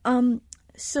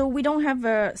 So we don't have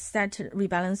a set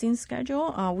rebalancing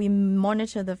schedule. We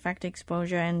monitor the factor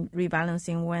exposure and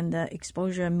rebalancing when the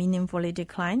exposure meaningfully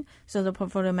decline. So the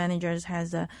portfolio managers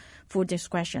has a full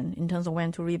discretion in terms of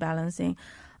when to rebalancing.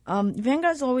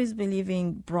 Vanguard's always believe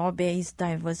in broad-based,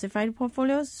 diversified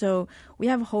portfolios. So we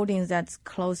have holdings that's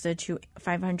closer to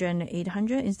 500 and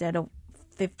 800 instead of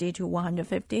 50 to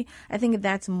 150. I think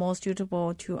that's more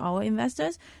suitable to our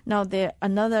investors. Now,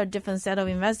 another different set of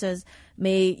investors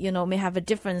may have a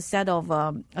different set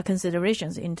of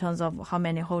considerations in terms of how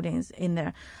many holdings in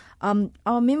there. Our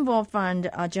MinVol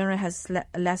fund generally has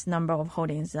less number of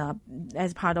holdings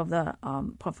as part of the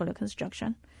portfolio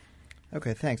construction.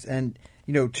 Okay, thanks. And,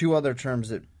 two other terms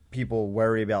that people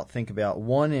think about.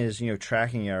 One is,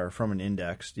 tracking error from an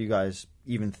index. Do you guys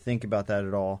even think about that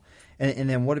at all? And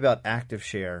then what about active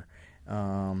share?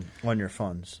 on your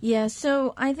funds? Yeah,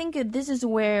 so I think this is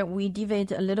where we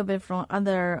deviate a little bit from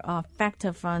other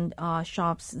factor fund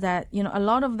shops that, a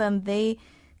lot of them, they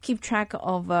keep track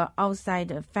of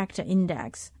outside factor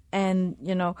index. And,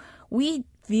 we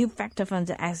view factor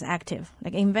funds as active.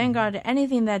 Like in Vanguard,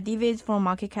 anything that deviates from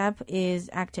market cap is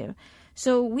active.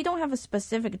 So we don't have a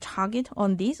specific target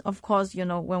on these. Of course,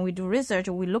 when we do research,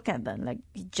 we look at them, like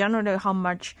generally how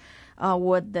much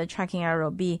would the tracking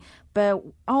error be. But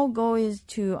our goal is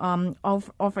to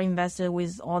offer investors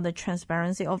with all the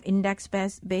transparency of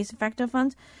index-based factor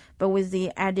funds, but with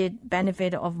the added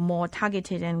benefit of more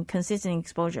targeted and consistent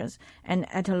exposures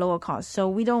and at a lower cost. So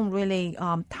we don't really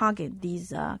target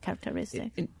these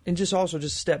characteristics. And just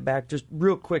step back, just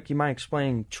real quick, you mind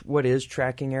explaining what is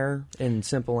tracking error in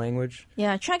simple language?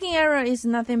 Yeah, tracking error is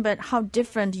nothing but how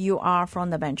different you are from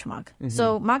the benchmark. Mm-hmm.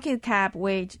 So market cap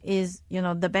weight is,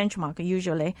 the benchmark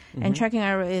usually, and tracking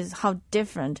error is how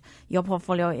different your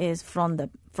portfolio is from the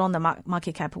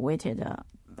market cap weighted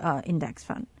index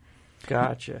fund.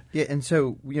 Gotcha. Yeah, and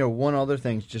so, one other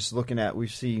thing, just looking at,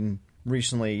 we've seen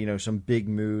recently, some big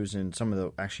moves in some of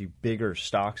the actually bigger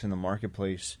stocks in the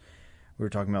marketplace. We were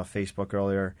talking about Facebook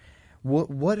earlier.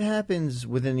 What happens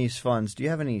within these funds? Do you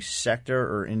have any sector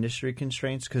or industry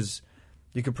constraints? Because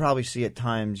you could probably see at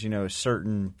times, a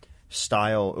certain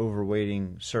style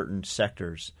overweighting certain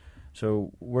sectors.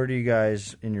 So where do you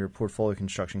guys in your portfolio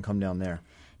construction come down there?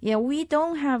 Yeah, we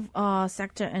don't have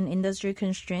sector and industry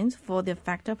constraints for the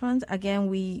factor funds. Again,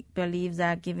 we believe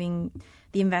that giving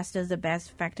the investors the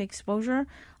best factor exposure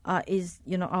is,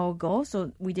 our goal.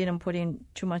 So we didn't put in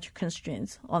too much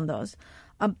constraints on those.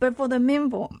 But for the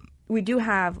MINVO, we do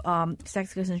have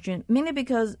sector constraints, mainly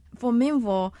because for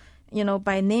MINVO,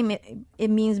 by name, it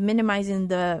means minimizing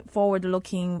the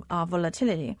forward-looking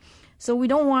volatility. So we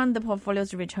don't want the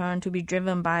portfolio's return to be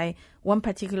driven by one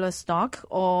particular stock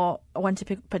or one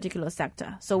particular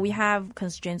sector. So we have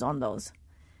constraints on those.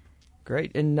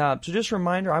 Great. And so just a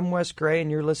reminder, I'm Wes Gray, and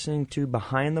you're listening to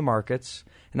Behind the Markets.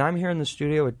 And I'm here in the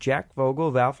studio with Jack Vogel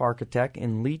of Alpha Architect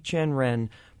and Li Chen Ren,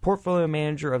 Portfolio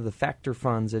Manager of the Factor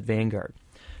Funds at Vanguard.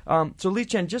 So Li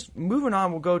Chen, just moving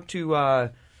on, we'll go to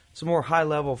some more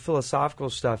high-level philosophical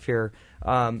stuff here.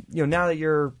 Now that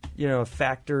you're, a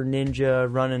factor ninja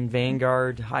running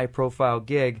Vanguard, high-profile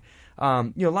gig,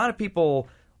 a lot of people,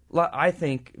 I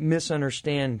think,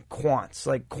 misunderstand quants.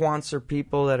 Like quants are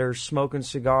people that are smoking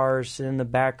cigars, sitting in the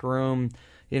back room,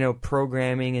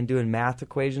 programming and doing math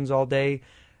equations all day.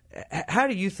 How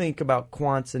do you think about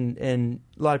quants? And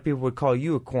a lot of people would call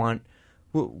you a quant.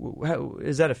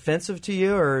 Is that offensive to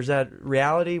you, or is that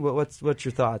reality? What's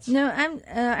your thoughts? No,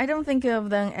 I don't think of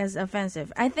them as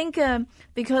offensive. I think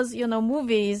because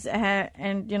movies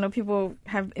and people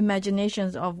have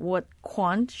imaginations of what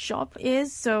quant shop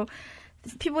is. So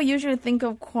people usually think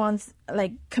of quants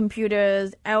like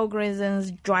computers,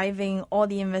 algorithms driving all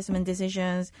the investment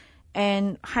decisions,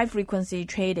 and high frequency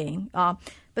trading.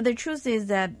 But the truth is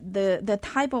that the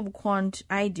type of quant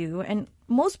I do, and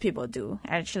most people do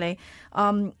actually,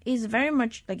 is very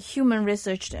much like human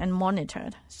researched and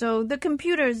monitored. So the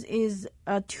computers is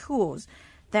tools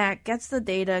that gets the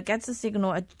data, gets the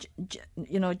signal,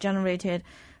 generated.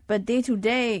 But day to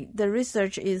day, the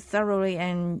research is thoroughly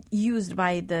and used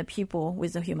by the people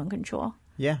with the human control.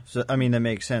 Yeah, so that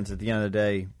makes sense. At the end of the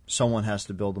day, someone has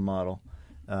to build the model.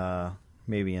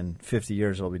 Maybe in 50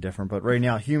 years it'll be different, but right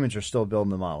now humans are still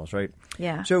building the models, right?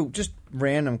 Yeah. So just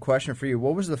random question for you.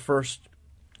 What was the first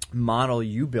model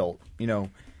you built,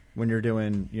 when you're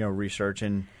doing, research,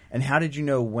 and how did you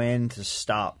know when to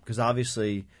stop? Because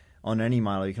obviously on any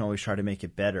model you can always try to make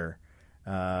it better.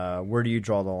 Where do you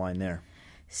draw the line there?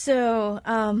 So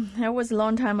that was a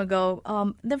long time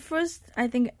ago. The first, I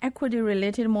think,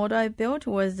 equity-related model I built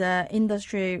was an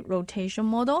industry rotation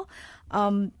model.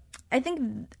 I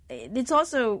think it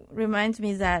also reminds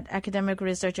me that academic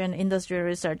research and industry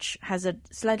research has a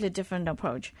slightly different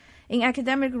approach. In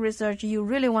academic research, you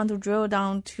really want to drill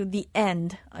down to the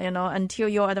end, until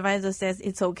your advisor says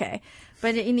it's okay.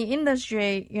 But in the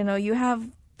industry, you have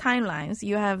timelines,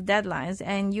 you have deadlines,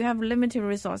 and you have limited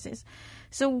resources.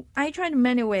 So I tried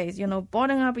many ways,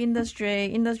 bottom-up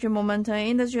industry momentum,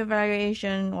 industry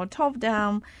evaluation, or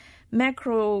top-down,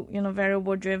 macro,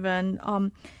 variable-driven.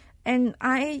 And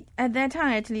I, at that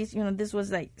time, at least, this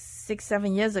was like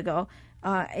 6-7 years ago,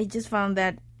 I just found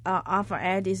that alpha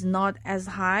ad is not as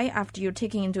high after you're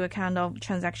taking into account of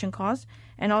transaction costs,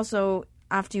 and also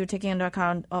after you're taking into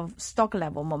account of stock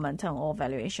level momentum or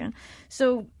valuation.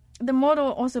 So the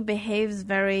model also behaves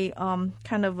very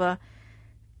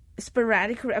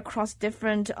sporadically across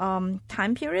different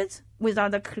time periods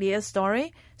without a clear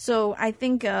story. So I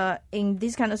think in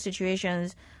these kind of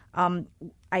situations,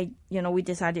 we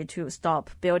decided to stop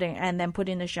building and then put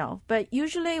in the shelf. But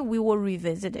usually we will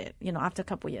revisit it, after a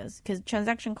couple of years, because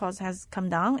transaction cost has come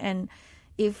down. And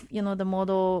if,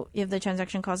 if the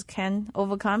transaction cost can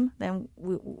overcome, then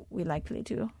we likely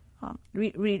to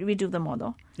redo the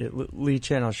model. Yeah, Lee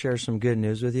Chen, I'll share some good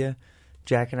news with you.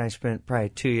 Jack and I spent probably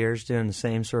 2 years doing the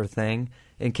same sort of thing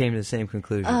and came to the same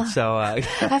conclusion. So I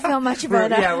feel much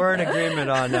better. We're in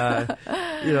agreement on,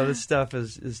 this stuff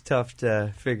is tough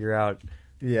to figure out.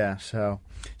 Yeah. So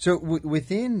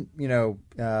within,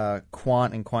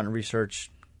 quant and quant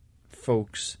research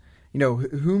folks,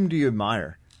 whom do you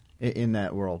admire in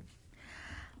that world?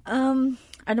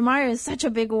 Admire is such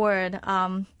a big word.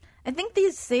 I think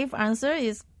the safe answer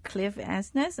is Cliff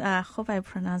Asness. I hope I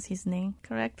pronounce his name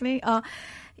correctly.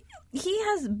 He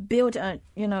has built a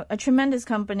tremendous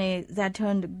company that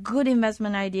turned good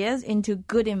investment ideas into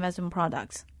good investment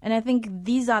products. And I think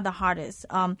these are the hardest.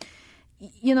 Some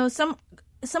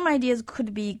ideas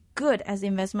could be good as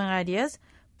investment ideas,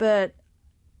 but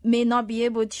may not be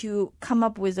able to come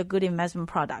up with a good investment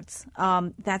products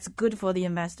that's good for the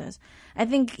investors. I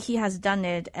think he has done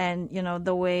it, and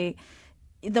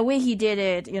the way he did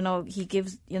it, he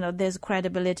gives, there's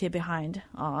credibility behind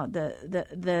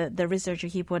the research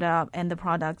he put up and the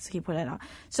products he put out.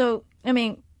 So,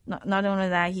 not only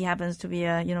that, he happens to be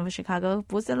a University of Chicago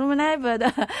Bulls alumni, but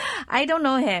I don't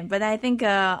know him. But I think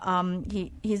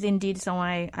he's indeed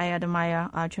someone I admire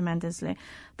tremendously.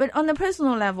 But on a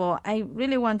personal level, I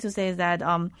really want to say that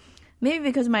maybe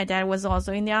because my dad was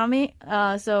also in the Army,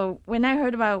 so when I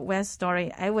heard about Wes'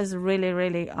 story, I was really,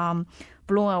 really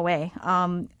blown away.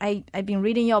 I've been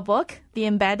reading your book, The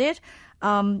Embedded.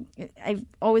 I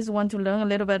always want to learn a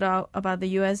little bit about the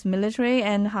U.S. military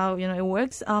and how it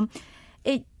works.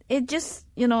 It just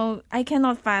I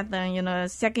cannot fathom a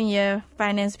second-year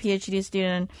finance PhD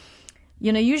student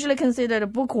usually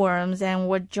considered bookworms and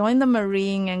would join the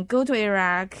Marine and go to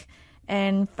Iraq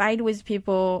and fight with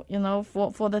people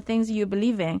for the things you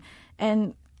believe in.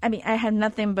 And I have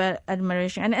nothing but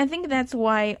admiration, and I think that's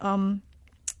why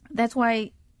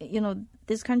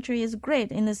this country is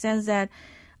great in the sense that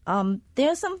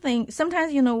there's something.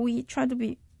 Sometimes we try to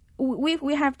be.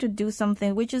 We have to do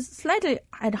something which is slightly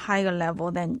at a higher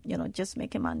level than just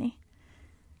making money.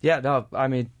 Yeah, no,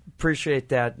 appreciate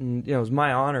that, and it was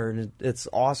my honor, and it's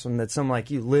awesome that someone like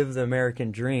you live the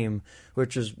American dream,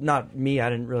 which is not me.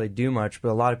 I didn't really do much, but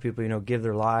a lot of people give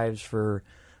their lives for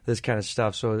this kind of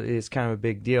stuff, so it's kind of a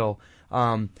big deal.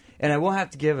 And I will have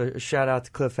to give a shout out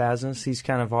to Cliff Asness. He's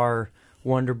kind of our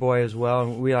wonder boy as well,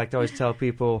 and we like to always tell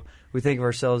people we think of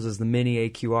ourselves as the mini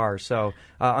AQR. So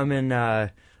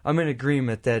I'm in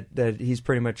agreement that he's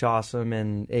pretty much awesome,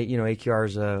 and AQR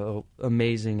is a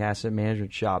amazing asset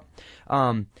management shop.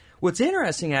 What's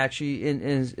interesting, actually,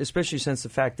 and especially since the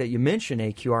fact that you mentioned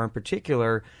AQR in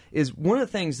particular, is one of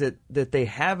the things that they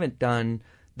haven't done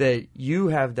that you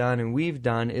have done and we've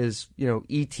done is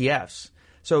ETFs.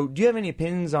 So do you have any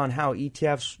opinions on how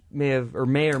ETFs may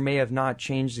or may have not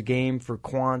changed the game for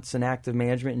quants and active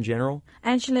management in general?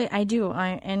 Actually, I do.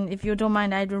 And if you don't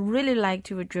mind, I'd really like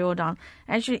to drill down.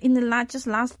 Actually, in the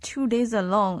last 2 days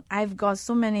alone, I've got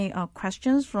so many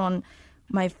questions from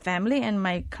my family and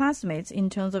my classmates in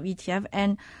terms of ETF.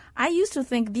 And I used to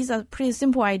think these are pretty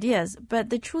simple ideas,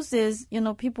 but the truth is,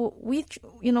 people, we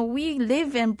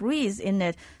live and breathe in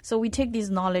it. So we take this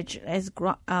knowledge as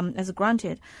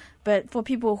granted. But for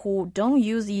people who don't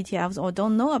use ETFs or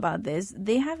don't know about this,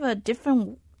 they have a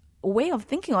different way of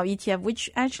thinking of ETF, which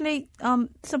actually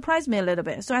surprised me a little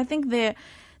bit. So I think there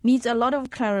needs a lot of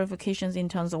clarifications in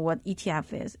terms of what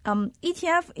ETF is.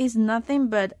 ETF is nothing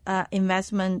but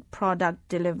investment product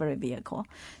delivery vehicle.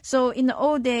 So in the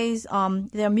old days,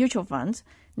 there are mutual funds.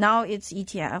 Now it's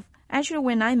ETF. Actually,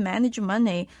 when I manage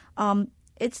money,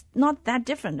 it's not that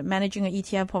different managing an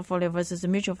ETF portfolio versus a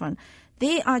mutual fund.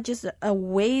 They are just a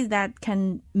way that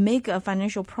can make a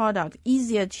financial product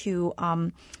easier to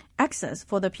access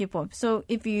for the people. So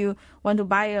if you want to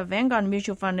buy a Vanguard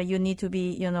mutual fund, you need to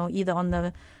be, either on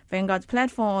the Vanguard's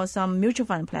platform or some mutual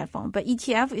fund platform. But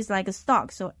ETF is like a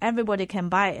stock, so everybody can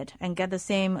buy it and get the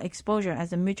same exposure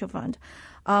as a mutual fund.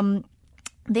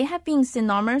 They have been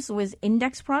synonymous with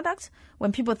index products.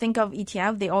 When people think of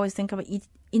ETF, they always think of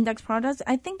index products.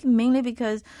 I think mainly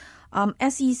because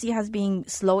SEC has been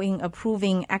slow in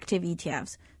approving active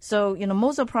ETFs. So,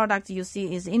 most of the products you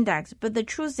see is index. But the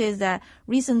truth is that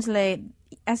recently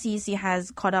SEC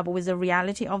has caught up with the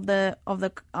reality of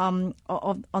on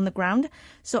the ground.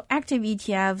 So active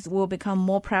ETFs will become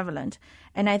more prevalent.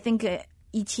 And I think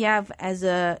ETF as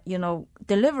a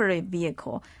delivery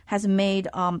vehicle has made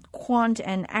quant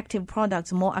and active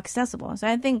products more accessible. So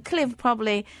I think Cliff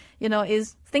probably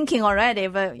is thinking already,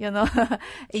 but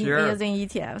Sure. using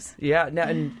ETFs. Yeah, now,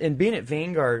 and being at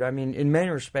Vanguard, I mean, in many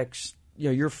respects,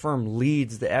 your firm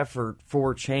leads the effort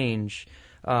for change.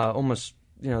 Almost,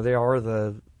 they are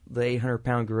the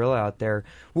 800-pound gorilla out there.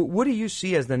 What do you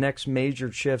see as the next major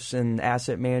shifts in the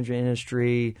asset management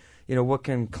industry? What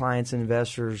can clients and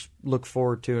investors look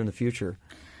forward to in the future?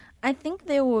 I think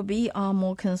there will be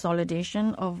more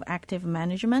consolidation of active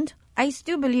management. I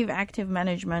still believe active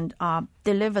management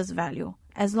delivers value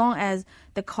as long as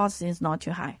the cost is not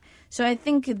too high. So I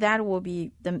think that will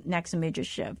be the next major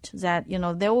shift, that,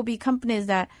 there will be companies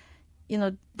that,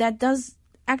 that does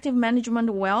active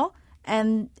management well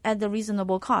and at the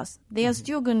reasonable cost. They are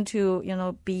still going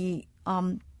to, be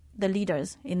the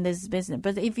leaders in this business.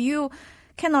 But if you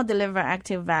cannot deliver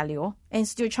active value and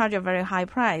still charge a very high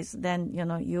price, then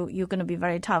you're going to be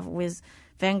very tough with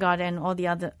Vanguard and all the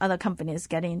other companies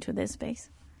getting into this space.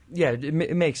 Yeah,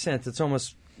 it makes sense. It's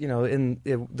almost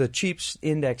the cheap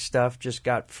index stuff just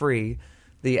got free.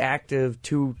 The active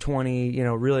 220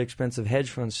 really expensive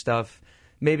hedge fund stuff,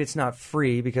 maybe it's not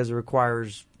free because it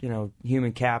requires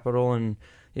human capital and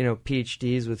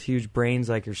PhDs with huge brains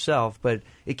like yourself, but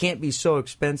it can't be so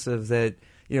expensive that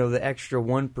the extra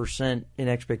 1% in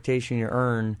expectation you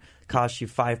earn costs you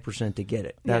 5% to get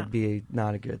it. That'd be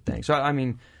not a good thing. So, I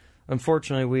mean,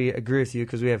 unfortunately, we agree with you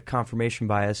because we have confirmation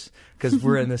bias because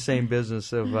we're in the same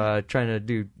business of trying to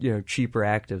do cheaper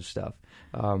active stuff.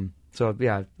 So,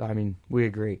 yeah, I mean, we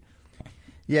agree.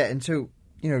 Yeah, and so,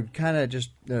 kind of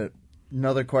just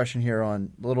another question here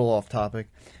on a little off topic,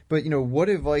 but, what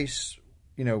advice,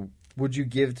 would you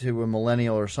give to a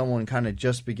millennial or someone kind of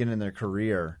just beginning their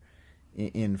career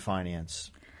in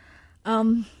finance?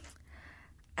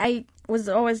 I was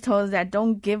always told that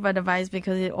don't give advice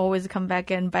because it always come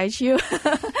back and bite you.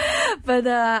 But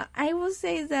I will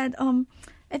say that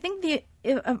I think the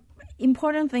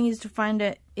important thing is to find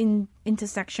an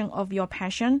intersection of your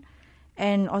passion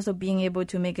and also being able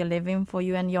to make a living for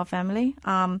you and your family.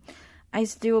 I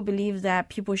still believe that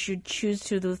people should choose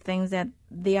to do things that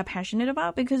they are passionate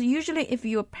about, because usually if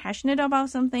you're passionate about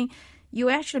something, you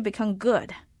actually become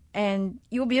good and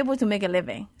you'll be able to make a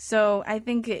living. So I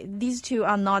think these two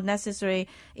are not necessarily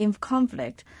in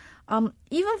conflict.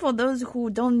 Even for those who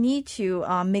don't need to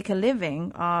make a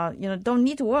living, don't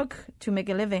need to work to make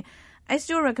a living, I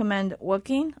still recommend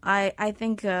working. I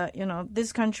think,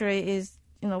 this country is,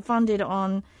 founded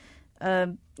on,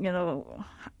 the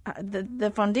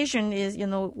foundation is,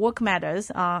 work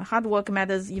matters. Hard work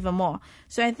matters even more.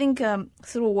 So I think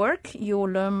through work, you'll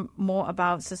learn more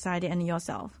about society and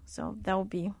yourself. So that would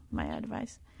be my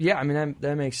advice. Yeah, I mean,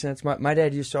 that makes sense. My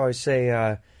dad used to always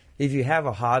say, if you have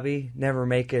a hobby, never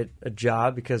make it a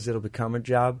job because it'll become a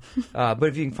job. But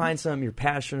if you can find something you're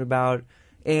passionate about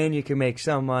and you can make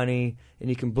some money and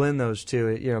you can blend those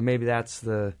two, maybe that's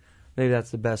the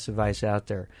best advice out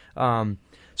there.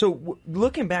 So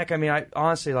looking back, I mean, I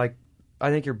honestly, I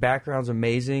think your background's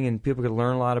amazing and people could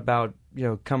learn a lot about,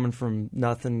 coming from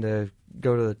nothing to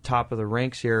go to the top of the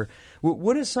ranks here.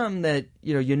 What is something that,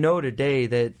 today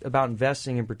that about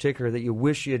investing in particular that you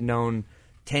wish you had known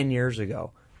 10 years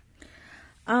ago?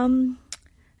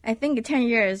 I think 10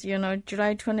 years,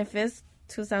 July 25th,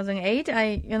 2008,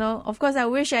 of course, I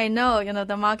wish I know,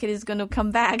 the market is going to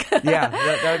come back. Yeah,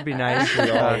 that would be nice.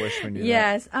 We all wish we knew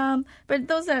yes, that. But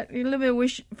those are a little bit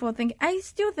wishful thinking. I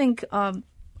still think, I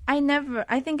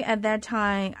think at that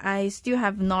time, I still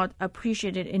have not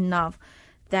appreciated enough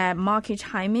that market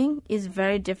timing is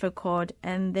very difficult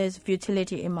and there's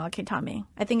futility in market timing.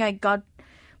 I think I got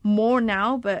more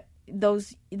now, but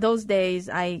those days,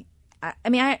 I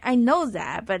know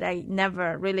that, but I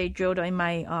never really drilled in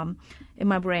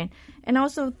my brain. And I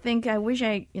also think I wish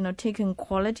I, taken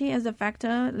quality as a factor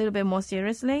a little bit more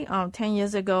seriously. 10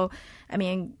 years ago,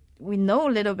 we know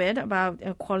a little bit about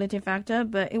a quality factor,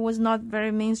 but it was not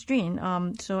very mainstream.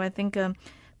 So I think,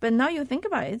 but now you think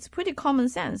about it, it's pretty common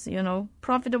sense,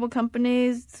 profitable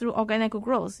companies through organic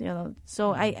growth,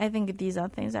 So I think these are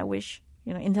things I wish,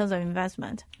 in terms of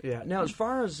investment. Yeah. Now, as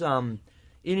far as in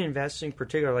investing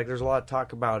particularly, there's a lot of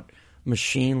talk about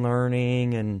machine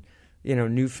learning and,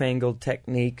 newfangled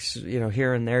techniques,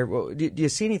 here and there. Well, do you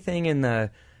see anything in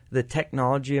the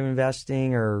technology of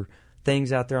investing or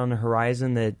things out there on the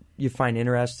horizon that you find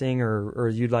interesting or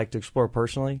you'd like to explore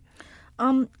personally?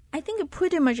 I think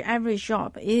pretty much every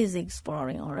shop is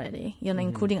exploring already,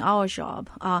 including our shop.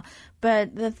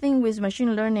 But the thing with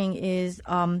machine learning is,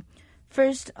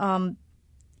 first,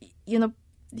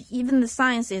 even the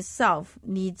science itself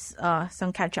needs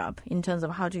some catch up in terms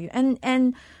of how to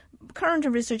and current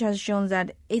research has shown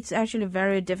that it's actually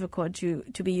very difficult to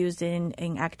be used in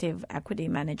active equity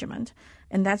management,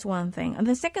 and that's one thing. And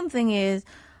the second thing is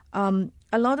a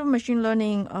lot of machine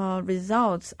learning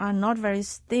results are not very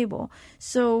stable.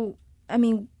 So I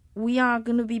mean, we are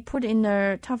going to be put in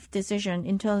a tough decision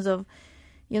in terms of,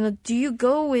 do you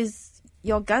go with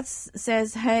your guts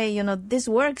says, hey, this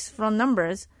works from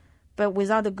numbers, but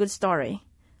without a good story,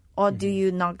 or do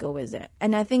you not go with it?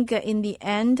 And I think in the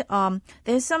end,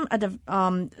 there's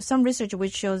some research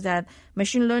which shows that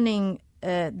machine learning,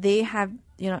 they have,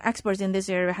 experts in this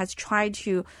area has tried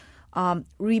to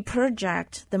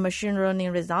reproject the machine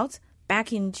learning results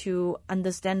back into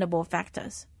understandable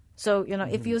factors. So,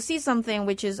 if you see something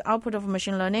which is output of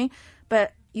machine learning,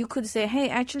 but you could say, hey,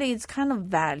 actually it's kind of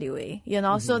value-y,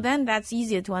 so then that's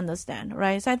easier to understand,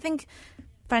 right? So I think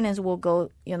finance will go,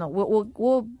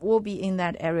 will be in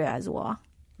that area as well.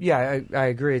 Yeah, I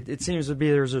agree. It seems to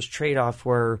be there's this trade-off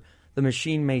where the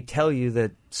machine may tell you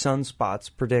that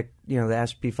sunspots predict, the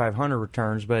S&P 500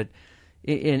 returns, but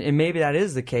and maybe that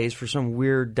is the case for some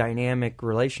weird dynamic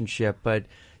relationship, but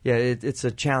yeah, it's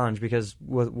a challenge because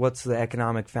what's the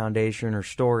economic foundation or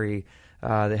story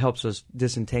that helps us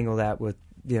disentangle that with,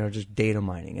 just data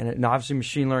mining? And obviously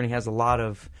machine learning has a lot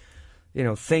of,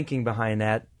 thinking behind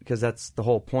that because that's the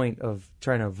whole point of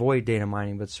trying to avoid data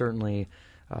mining, but certainly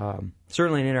an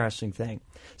interesting thing.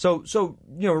 So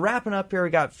wrapping up here, we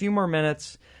got a few more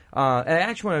minutes. And I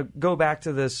actually want to go back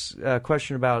to this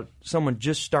question about someone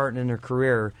just starting in their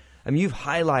career. I mean, you've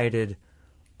highlighted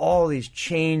all these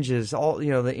changes, all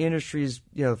the industry's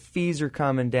fees are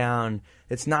coming down.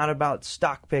 It's not about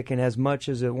stock picking as much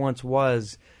as it once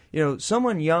was.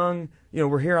 Someone young,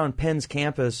 we're here on Penn's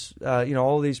campus.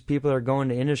 All these people are going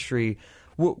to industry.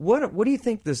 What do you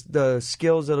think the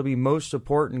skills that'll be most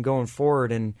important going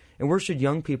forward, and where should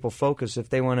young people focus if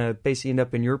they want to basically end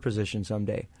up in your position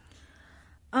someday?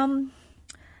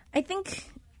 I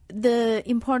think the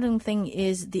important thing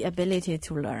is the ability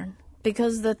to learn.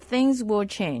 Because the things will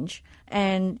change.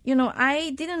 And,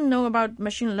 I didn't know about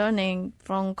machine learning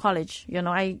from college.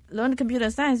 I learned computer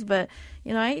science, but,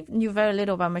 I knew very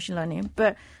little about machine learning.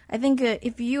 But I think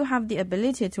if you have the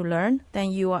ability to learn,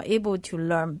 then you are able to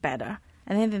learn better.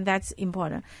 And I think that's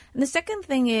important. And the second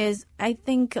thing is, I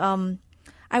think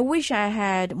I wish I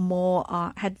had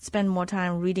spent more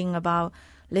time reading about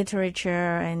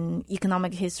literature and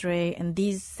economic history and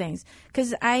these things.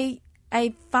 Because I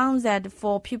found that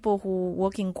for people who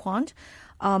work in quant,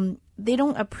 they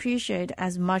don't appreciate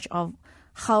as much of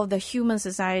how the human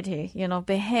society,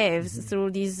 behaves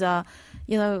through these,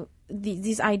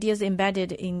 these ideas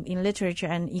embedded in literature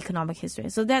and economic history.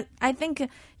 So that I think,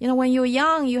 when you're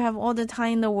young, you have all the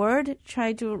time in the world.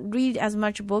 Try to read as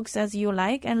much books as you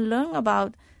like and learn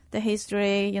about the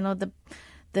history,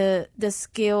 the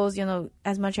skills,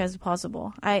 as much as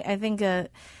possible. I think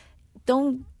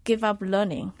don't give up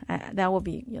learning. That would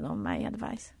be, my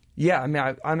advice. Yeah, I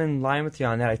mean, I'm in line with you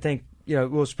on that. I think,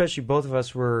 especially both of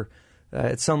us were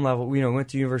at some level, went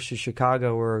to University of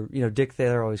Chicago where, Dick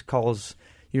Thaler always calls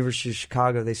University of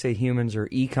Chicago, they say humans are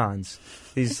econs.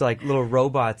 These like little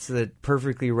robots that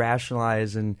perfectly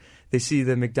rationalize, and they see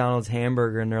the McDonald's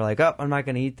hamburger and they're like, I'm not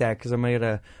going to eat that because I'm going to get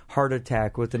a heart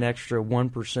attack with an extra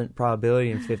 1%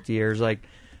 probability in 50 years. Like,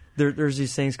 there's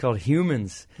these things called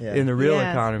humans in the real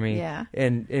economy,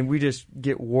 and we just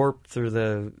get warped through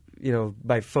the,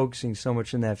 by focusing so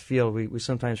much in that field, we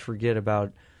sometimes forget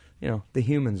about, the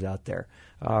humans out there.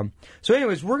 So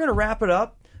anyways, we're going to wrap it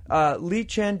up. Lee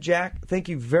Chen, Jack, thank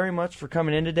you very much for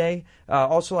coming in today.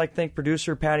 Also like to thank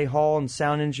producer Patty Hall and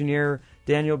sound engineer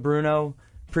Daniel Bruno.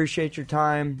 Appreciate your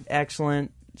time.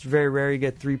 Excellent. It's very rare you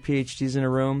get 3 PhDs in a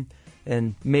room,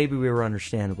 and maybe we were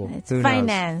understandable. It's Who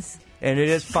finance. Knows? And it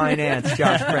is finance,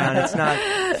 Josh Brown. It's not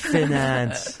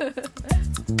finance.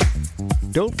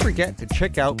 Don't forget to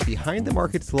check out Behind the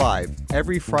Markets Live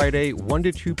every Friday, 1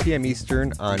 to 2 p.m.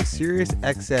 Eastern on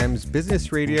SiriusXM's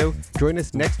Business Radio. Join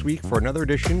us next week for another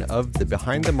edition of the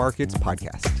Behind the Markets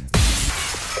podcast.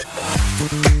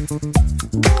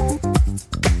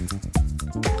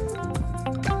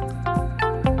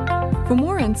 For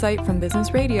more insight from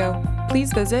Business Radio,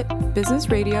 please visit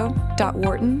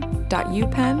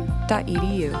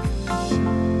businessradio.wharton.upenn.edu.